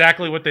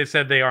 Exactly what they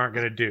said they aren't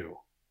going to do.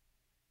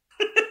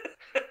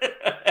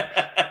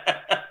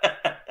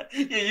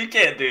 Yeah, you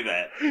can't do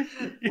that.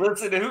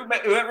 Listen,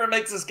 whoever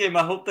makes this game,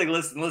 I hope they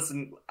listen.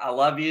 Listen, I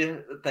love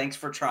you. Thanks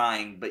for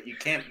trying, but you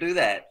can't do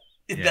that.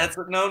 Yeah. That's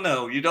a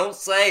no-no. You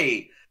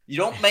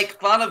don't make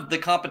fun of the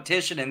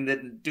competition and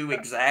then do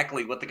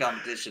exactly what the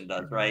competition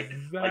does, right?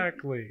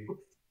 Exactly.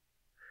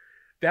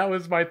 That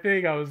was my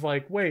thing. I was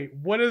like, wait,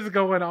 what is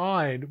going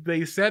on?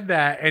 They said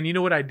that, and you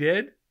know what I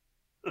did?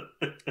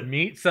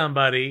 Meet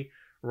somebody,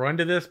 run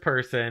to this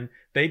person,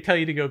 they tell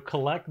you to go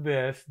collect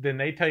this, then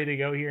they tell you to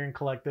go here and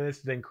collect this,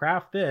 then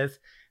craft this,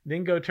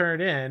 then go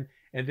turn it in,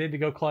 and then to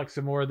go collect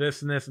some more of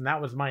this and this. And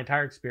that was my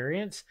entire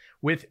experience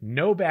with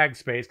no bag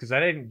space because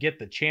I didn't get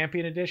the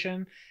champion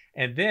edition.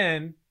 And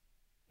then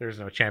there's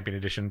no champion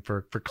edition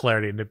for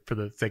clarity and for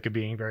the sake of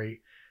being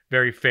very,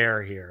 very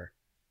fair here.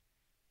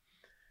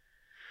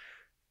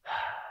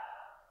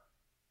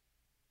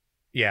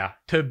 Yeah,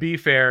 to be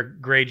fair,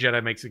 Grey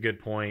Jedi makes a good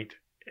point.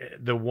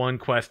 The one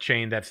quest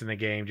chain that's in the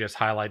game just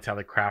highlights how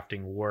the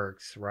crafting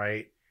works,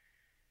 right?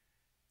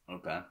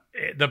 Okay.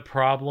 The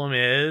problem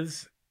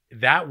is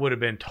that would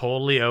have been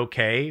totally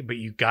okay, but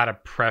you got to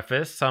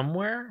preface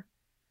somewhere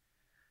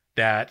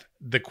that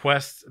the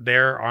quests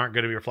there aren't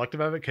going to be reflective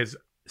of it, because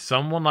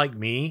someone like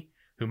me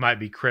who might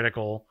be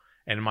critical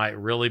and might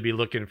really be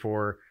looking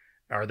for,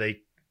 are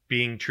they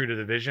being true to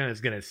the vision,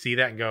 is going to see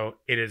that and go,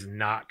 it is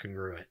not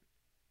congruent.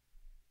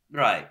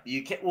 Right.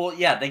 You can. Well,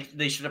 yeah.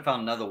 They should have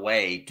found another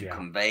way to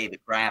convey the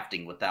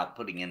crafting without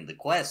putting in the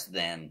quest.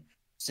 Then,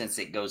 since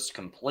it goes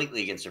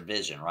completely against their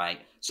vision,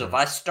 right? So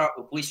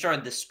if we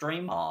started the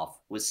stream off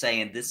with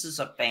saying this is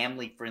a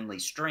family-friendly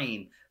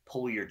stream,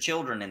 pull your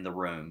children in the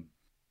room,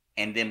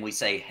 and then we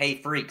say,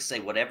 "Hey, freaks, say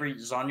whatever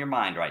is on your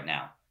mind right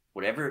now,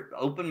 whatever,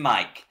 open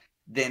mic."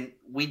 Then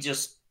we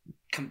just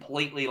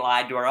completely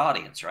lied to our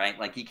audience, right?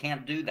 Like you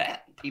can't do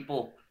that.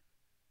 People.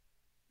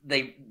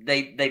 They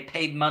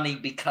paid money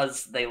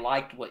because they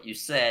liked what you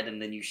said,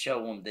 and then you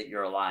show them that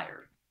you're a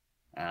liar.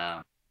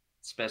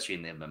 Especially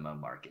in the MMO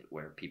market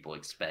where people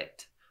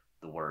expect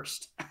the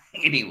worst.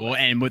 Anyway. Well,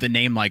 and with a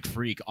name like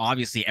Freak,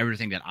 obviously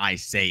everything that I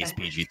say is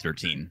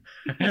PG-13.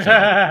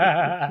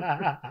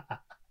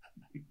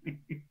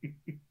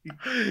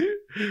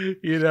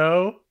 You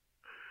know?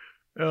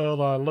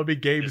 Hold on, let me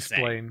game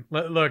explain.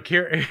 Look,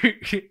 here.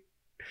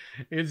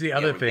 Here's the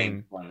other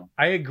thing.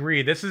 I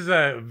agree. This is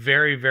a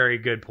very, very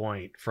good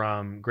point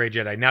from Grey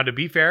Jedi. Now, to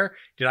be fair,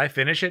 did I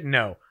finish it?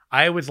 No.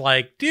 I was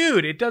like,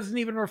 dude, it doesn't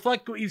even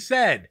reflect what you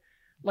said.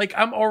 Like,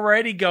 I'm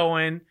already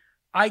going,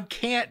 I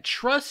can't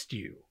trust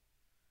you.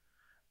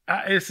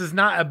 This is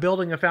not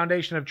building a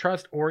foundation of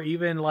trust or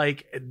even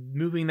like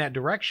moving that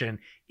direction,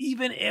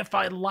 even if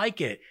I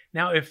like it.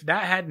 Now, if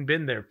that hadn't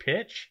been their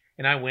pitch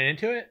and I went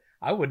into it,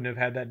 I wouldn't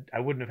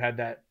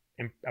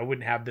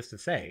have this to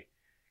say.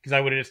 Because I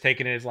would have just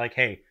taken it as like,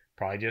 hey,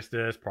 probably just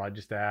this, probably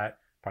just that,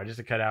 probably just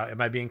a cutout. Am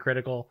I being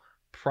critical?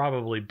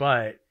 Probably,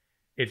 but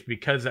it's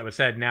because that was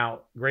said.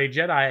 Now, Grey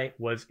Jedi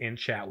was in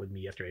chat with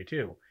me yesterday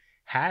too.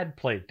 Had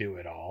played through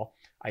it all.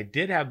 I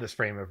did have this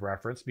frame of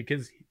reference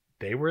because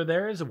they were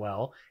there as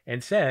well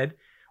and said,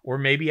 or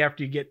maybe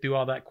after you get through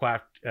all that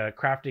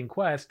crafting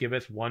quest, give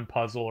us one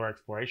puzzle or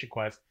exploration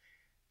quest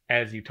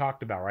as you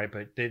talked about, right?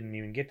 But didn't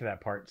even get to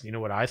that part. So you know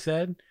what I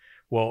said?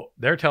 Well,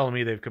 they're telling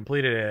me they've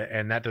completed it,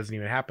 and that doesn't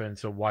even happen.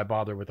 So why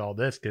bother with all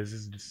this? Because this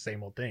is just the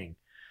same old thing.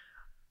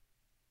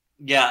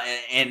 Yeah,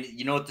 and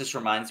you know what this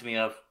reminds me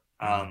of?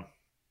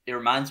 It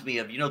reminds me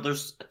of,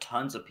 there's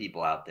tons of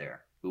people out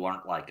there who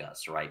aren't like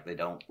us, right? They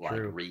don't like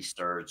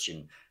research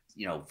and,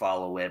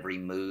 follow every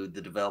move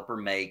the developer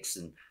makes.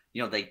 And,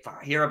 they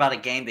hear about a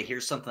game, they hear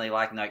something they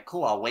like, and they're like,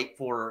 cool, I'll wait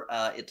for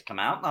it to come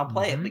out, and I'll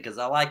play it because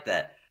I like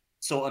that.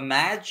 So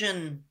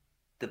imagine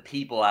the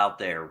people out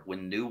there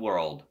when New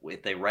World,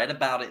 if they read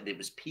about it, it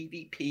was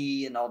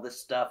PvP and all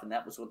this stuff, and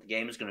that was what the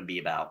game is going to be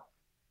about.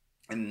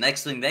 And the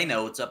next thing they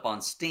know, it's up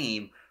on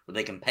Steam where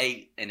they can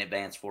pay in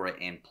advance for it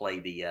and play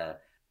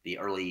the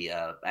early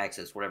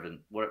access, whatever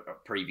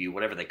preview,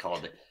 whatever they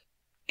called it.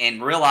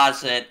 and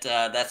realize that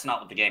that's not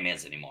what the game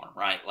is anymore,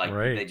 right? Like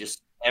Right. they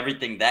just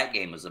everything that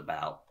game was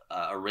about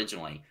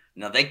originally.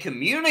 Now they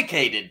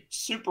communicated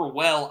super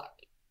well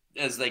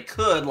as they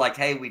could, like,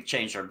 hey, we've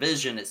changed our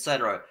vision,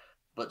 etc.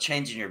 But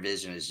changing your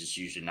vision is just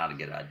usually not a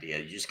good idea.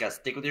 You just got to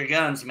stick with your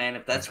guns, man.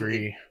 If that's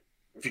Agree.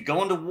 if you're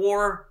going to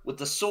war with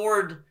the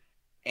sword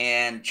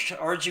and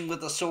charging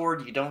with a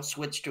sword, you don't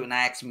switch to an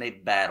axe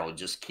mid battle.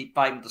 Just keep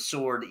fighting with the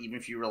sword, even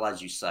if you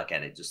realize you suck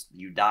at it. Just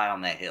you die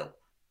on that hill.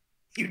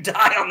 You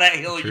die on that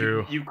hill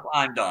you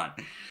climbed on.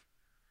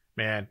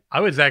 Man,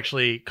 I was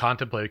actually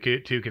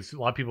contemplating too, because a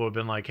lot of people have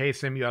been like, "Hey,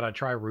 Sim, you ought to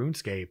try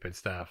RuneScape and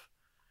stuff."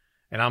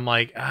 And I'm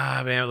like,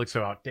 man, it looks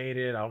so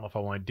outdated. I don't know if I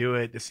want to do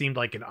it. This seemed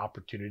like an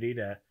opportunity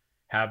to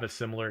have a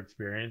similar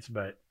experience,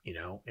 but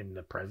in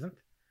the present.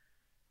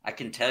 I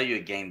can tell you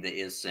a game that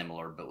is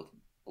similar, but with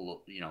a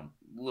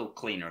little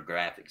cleaner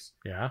graphics.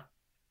 Yeah.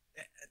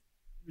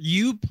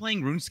 You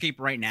playing RuneScape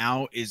right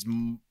now is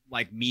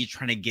like me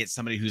trying to get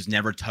somebody who's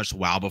never touched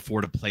WoW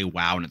before to play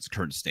WoW in its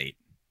current state.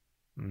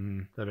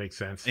 That makes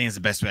sense. I think it's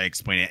the best way to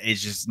explain it.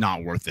 It's just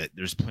not worth it.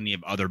 There's plenty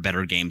of other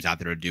better games out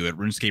there to do it.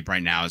 RuneScape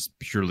right now is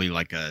purely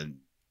like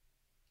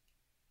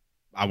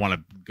I want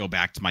to go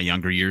back to my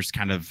younger years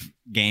kind of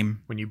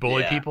game. When you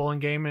bully people in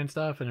game and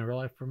stuff and in real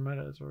life for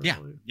metas.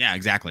 Yeah,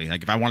 exactly.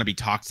 Like if I want to be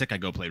toxic, I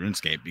go play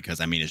RuneScape because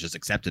it's just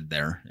accepted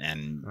there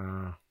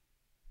and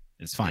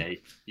it's fun. Yeah,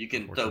 you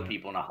can throw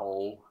people in a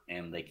hole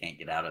and they can't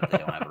get out if they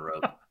don't have a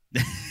rope.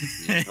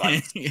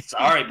 Like,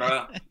 sorry,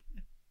 bro.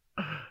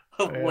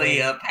 Hopefully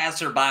a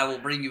passerby will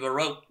bring you a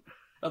rope.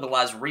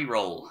 Otherwise,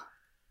 re-roll.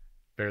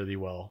 Fare thee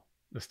well.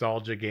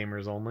 Nostalgia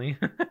gamers only.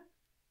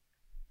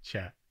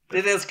 Chat.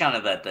 It is kind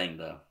of that thing,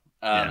 though.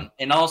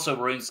 And also,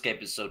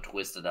 RuneScape is so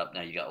twisted up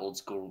now. You got old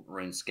school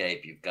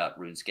RuneScape. You've got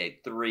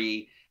RuneScape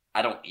 3.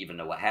 I don't even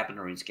know what happened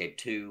to RuneScape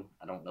 2.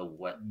 I don't know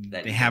what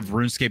that They have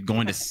RuneScape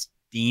going to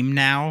Steam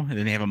now, and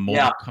then they have a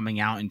mobile coming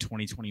out in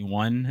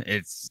 2021.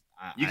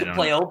 You can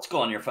play old school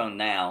on your phone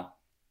now.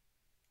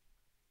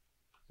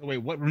 Wait,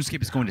 what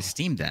RuneScape is going to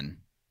Steam then?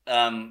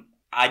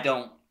 I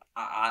don't.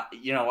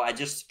 I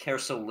just care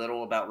so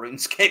little about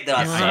RuneScape that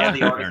I saw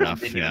the article and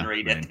didn't even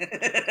read it.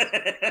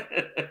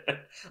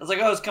 I was like,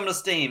 oh, it's coming to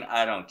Steam.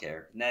 I don't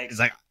care. Next. It's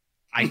like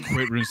I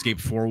quit RuneScape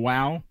for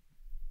WoW,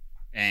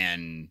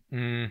 and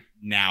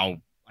now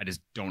I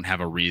just don't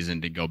have a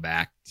reason to go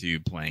back to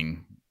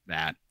playing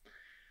that.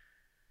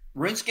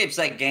 RuneScape's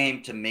that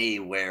game to me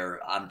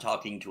where I'm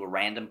talking to a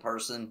random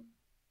person,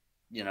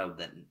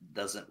 that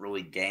doesn't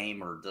really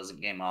game or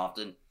doesn't game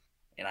often.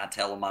 And I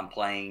tell them I'm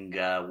playing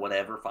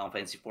whatever, Final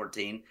Fantasy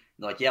 14.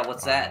 They're like, yeah,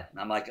 what's that? And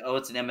I'm like, oh,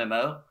 it's an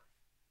MMO.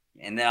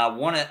 And then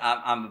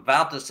I'm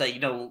about to say,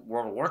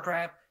 World of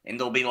Warcraft. And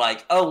they'll be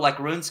like, oh, like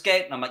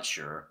RuneScape? And I'm like,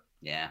 sure.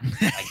 Yeah,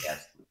 I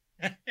guess.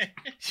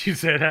 You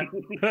said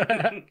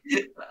that?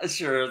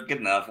 Sure, good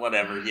enough.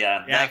 Whatever.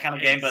 Yeah, that kind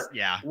of game. But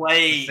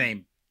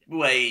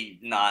way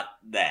not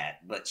that,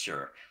 but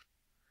sure.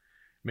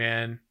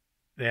 Man,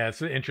 yeah,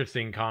 it's an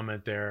interesting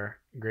comment there.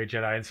 Great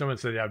Jedi. And someone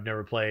said, I've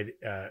never played...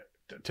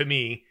 to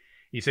me,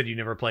 you said you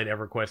never played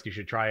EverQuest. You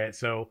should try it.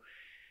 So,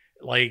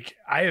 like,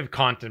 I have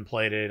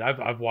contemplated.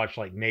 I've watched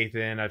like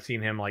Nathan. I've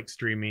seen him like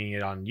streaming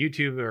it on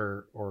YouTube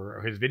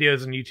or his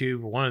videos on YouTube,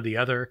 one or the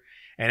other.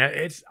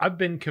 And I've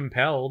been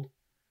compelled.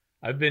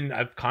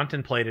 I've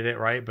contemplated it,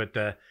 right?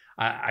 But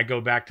I go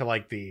back to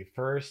like the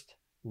first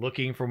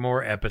Looking for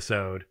More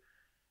episode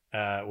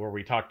where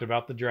we talked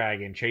about the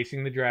dragon,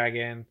 chasing the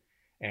dragon,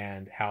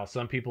 and how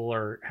some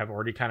people have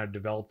already kind of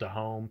developed a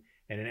home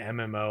in an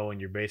MMO, and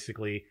you're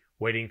basically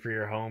waiting for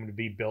your home to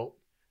be built,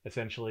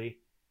 essentially.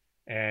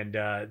 And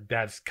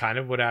that's kind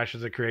of what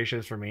Ashes of Creation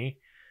is for me.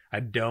 I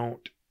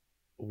don't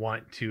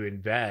want to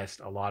invest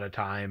a lot of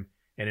time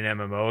in an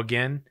MMO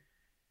again,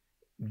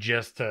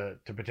 just to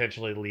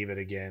potentially leave it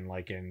again,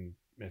 like in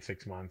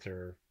 6 months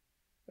or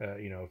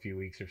a few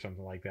weeks or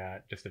something like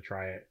that, just to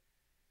try it.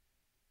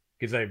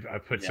 Because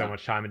I've put so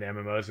much time into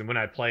MMOs, and when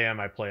I play them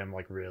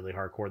like really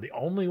hardcore. The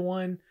only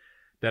one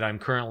that I'm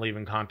currently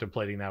even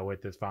contemplating that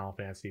with is Final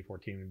Fantasy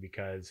 14,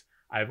 because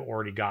I've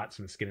already got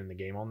some skin in the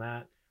game on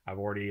that. I've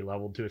already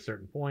leveled to a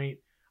certain point.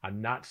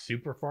 I'm not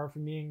super far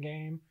from the end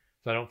game,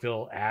 so I don't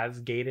feel as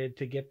gated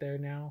to get there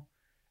now.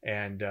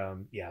 And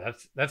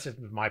that's just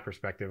my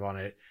perspective on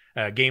it.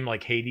 A game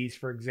like Hades,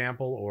 for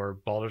example, or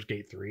Baldur's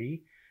Gate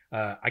 3,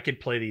 I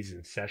could play these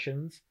in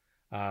sessions.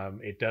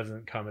 It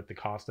doesn't come at the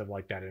cost of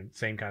like that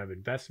same kind of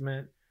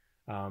investment,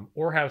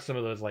 or have some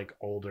of those like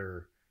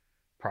older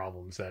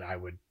problems that I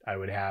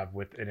would have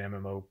with an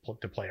MMO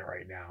to play it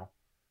right now,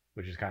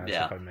 which is kind of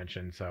stuff I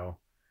mentioned. So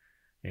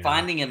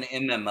finding an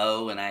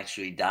MMO and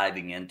actually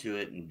diving into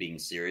it and being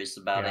serious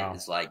about it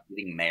is like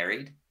getting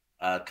married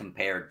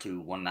compared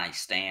to one night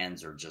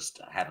stands or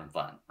just having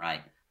fun,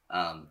 right?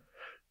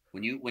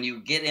 When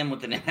you get in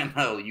with an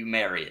MMO, you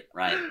marry it,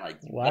 right? Like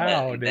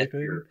wow,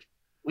 Nathan.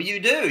 Well,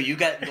 you do.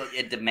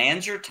 It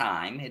demands your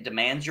time, it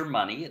demands your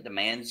money, it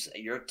demands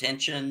your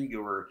attention,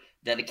 your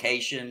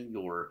dedication,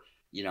 your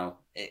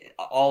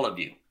all of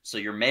you. So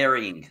you're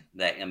marrying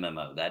that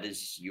MMO. That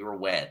is, you're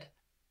wed.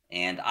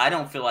 and I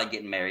don't feel like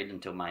getting married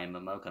until my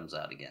MMO comes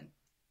out again.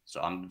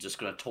 So I'm just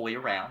going to toy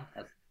around.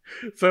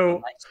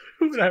 So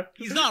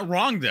he's not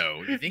wrong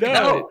though. You think No,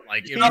 about it,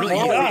 like it's it not really,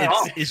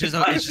 wrong. it's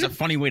just a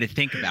funny way to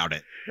think about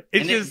it.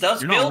 It's And just it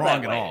does you're feel not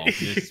wrong that at way. all.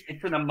 It's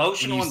an When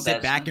emotional you investment.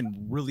 sit back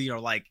and really are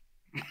like,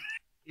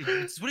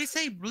 it's what do you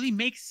say? Really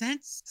makes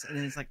sense, and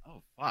then it's like,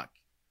 oh fuck,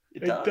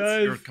 It does.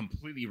 does. you're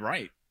completely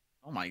right.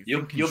 Oh my,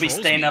 You'll thing be controls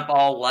staying me.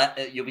 up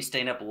you'll be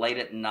staying up late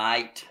at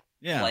night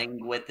Yeah,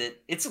 playing with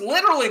it. It's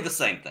literally the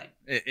same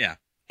thing. yeah.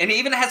 And it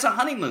even has a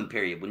honeymoon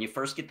period. When you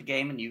first get the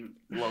game and you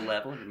low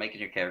level and you're making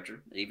your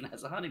character, it even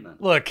has a honeymoon.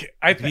 Look,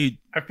 I Do we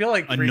feel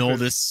like Freak annul was-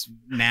 this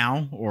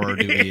now, or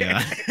do we?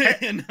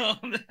 Annul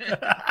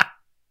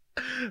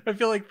I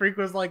feel like Freak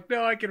was like,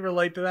 no, I can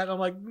relate to that. I'm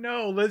like,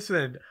 no,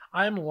 listen,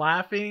 I'm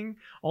laughing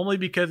only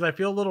because I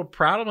feel a little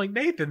proud. I'm like,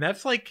 Nathan,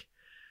 that's like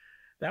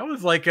the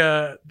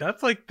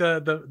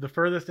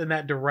furthest in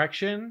that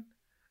direction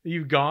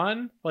you've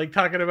gone, like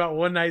talking about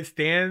one night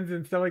stands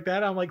and stuff like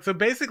that. I'm like, so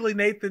basically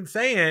Nathan's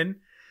saying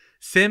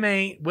Sim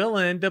ain't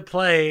willing to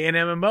play an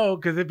MMO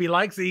because if he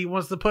likes it, he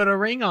wants to put a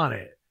ring on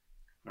it.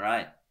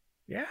 Right.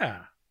 Yeah.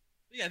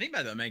 Yeah, think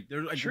about that, Mike.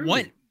 There's like True.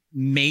 what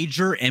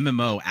major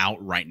MMO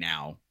out right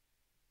now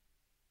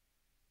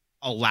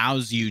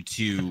allows you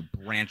to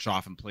branch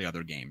off and play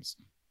other games?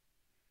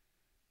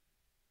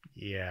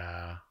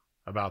 Yeah.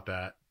 About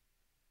that.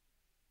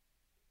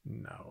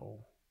 No.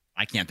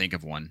 I can't think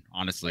of one,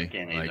 honestly. I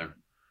can't Like, either.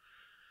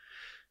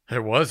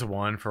 There was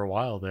one for a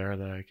while there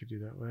that I could do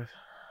that with.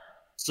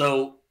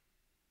 So,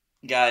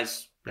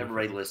 guys,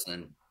 everybody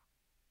listening,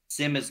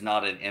 Sim is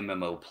not an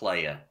MMO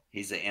player.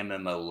 He's an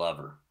MMO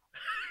lover.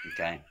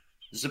 Okay?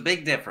 There's a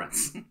big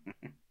difference.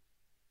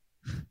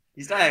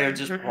 He's not here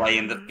just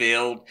playing the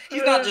field.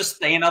 He's not just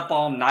staying up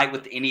all night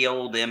with any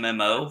old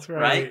MMO, That's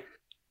right?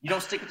 You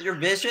don't stick with your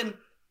vision,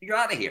 you're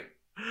out of here.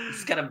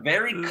 He's got a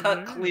very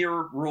cut, clear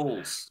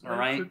rules, all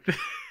right?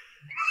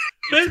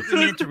 it took me a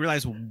minute to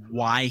realize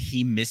why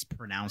he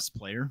mispronounced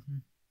player.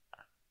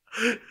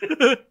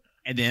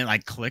 And then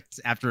like clicked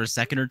after a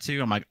second or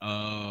two. I'm like,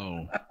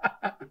 oh,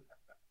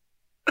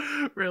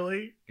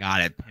 Really?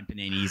 got it. Pimping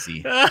ain't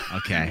easy.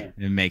 Okay,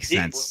 it makes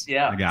sense.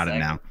 Yeah, I got it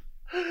now.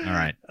 All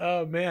right.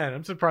 Oh man,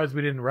 I'm surprised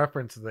we didn't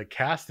reference the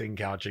casting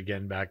couch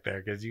again back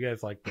there because you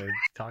guys like to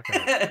talk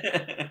about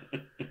it.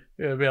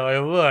 It'll be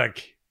like,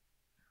 look.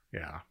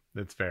 Yeah,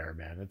 that's fair,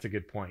 man. That's a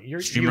good point.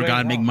 Streamer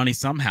gotta make money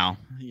somehow.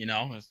 You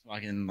know, it's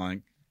fucking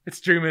like It's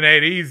streaming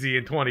ain't easy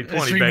in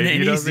 2020, streaming baby. ain't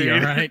You know easy,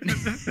 what all I mean?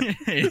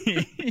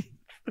 right?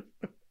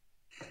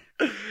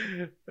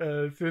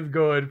 This is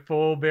going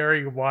full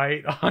Barry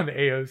White on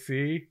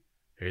AOC.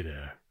 Hey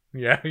there.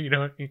 Yeah, you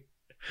know what I mean?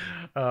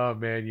 Oh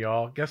man,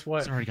 y'all. Guess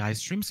what? Sorry guys,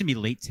 stream's gonna be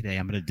late today.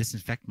 I'm gonna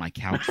disinfect my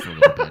couch for a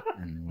little bit,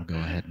 and we'll go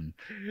ahead and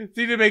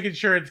See to making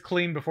sure it's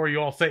clean before you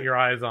all set your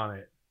eyes on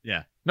it.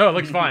 yeah. No, it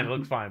looks fine. It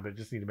looks fine, but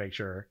just need to make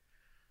sure.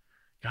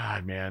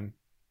 God, man.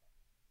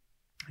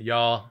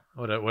 Y'all,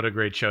 what a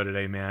great show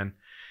today, man.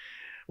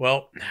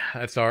 Well,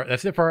 that's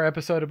it for our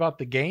episode about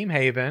the Game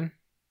Haven.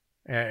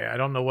 I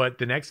don't know what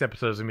the next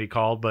episode is going to be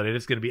called, but it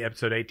is going to be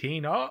episode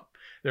 18. Oh,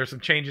 there's some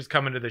changes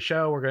coming to the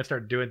show. We're going to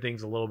start doing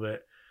things a little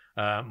bit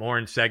more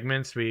in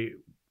segments. We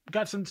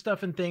got some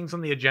stuff and things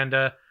on the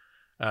agenda.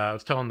 I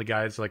was telling the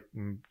guys, like,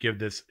 give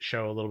this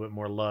show a little bit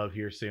more love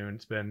here soon.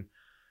 It's been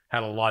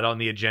had a lot on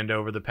the agenda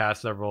over the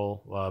past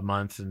several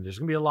months, and there's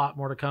going to be a lot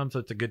more to come. So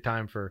it's a good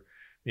time for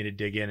me to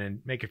dig in and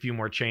make a few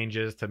more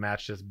changes to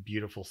match this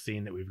beautiful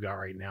scene that we've got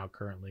right now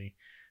currently.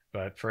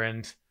 But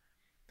friends,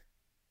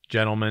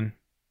 gentlemen,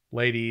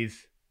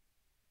 ladies,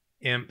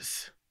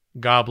 imps,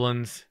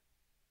 goblins,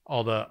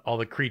 all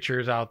the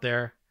creatures out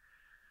there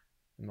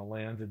in the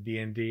lands of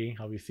D&D,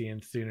 I'll be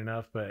seeing soon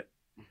enough. But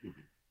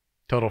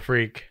Total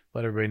Freak,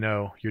 let everybody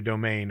know your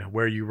domain,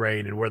 where you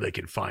reign, and where they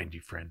can find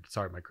you, friend.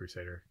 Sorry, my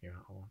Crusader. Yeah,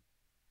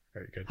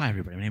 very good. Hi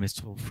everybody, my name is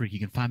Total Freak. You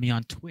can find me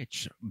on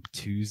Twitch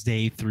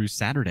Tuesday through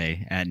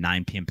Saturday at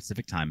 9 p.m.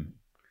 Pacific time.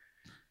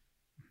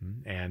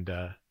 And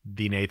the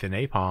Nathan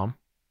Napalm.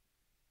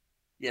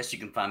 Yes, you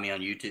can find me on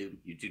YouTube,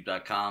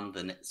 youtube.com,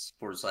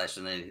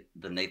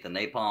 /the Nathan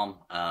Napalm.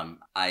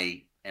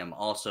 I am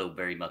also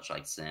very much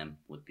like Sam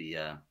with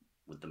the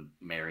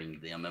marrying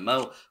the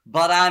MMO,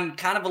 but I'm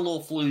kind of a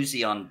little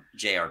floozy on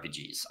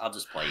JRPGs. I'll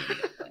just play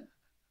anything.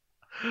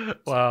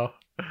 Wow,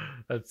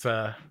 that's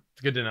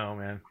it's good to know,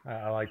 man.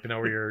 I like to know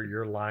where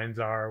your lines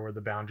are, where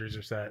the boundaries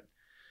are set.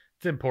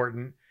 It's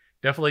important.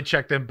 Definitely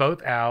check them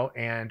both out.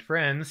 And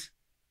friends,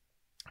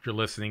 if you're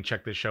listening,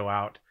 check this show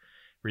out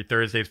every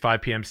Thursdays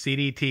 5 p.m.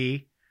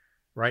 CDT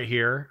right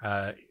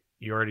here.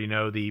 You already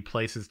know the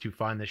places to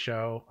find the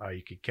show.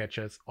 You can catch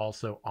us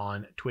also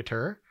on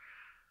Twitter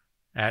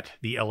at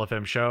the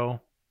LFM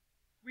Show.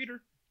 Reader. You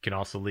can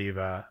also leave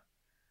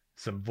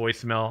some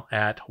voicemail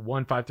at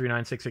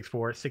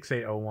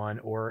 1-539-664-6801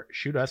 or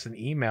shoot us an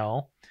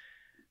email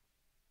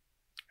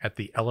at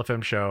the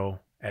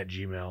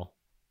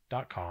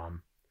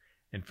lfmshow@gmail.com.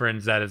 And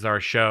friends, that is our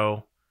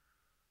show.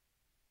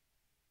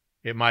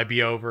 It might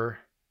be over,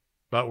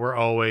 but we're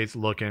always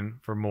looking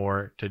for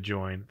more to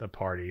join the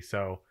party.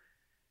 So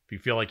If you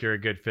feel like you're a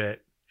good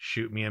fit,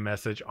 shoot me a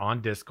message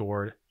on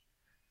Discord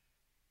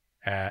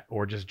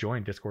or just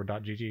join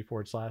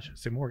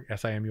discord.gg/Simurgh,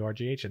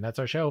 SIMURGH. And that's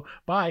our show.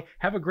 Bye.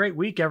 Have a great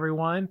week,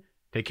 everyone.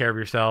 Take care of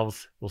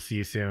yourselves. We'll see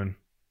you soon.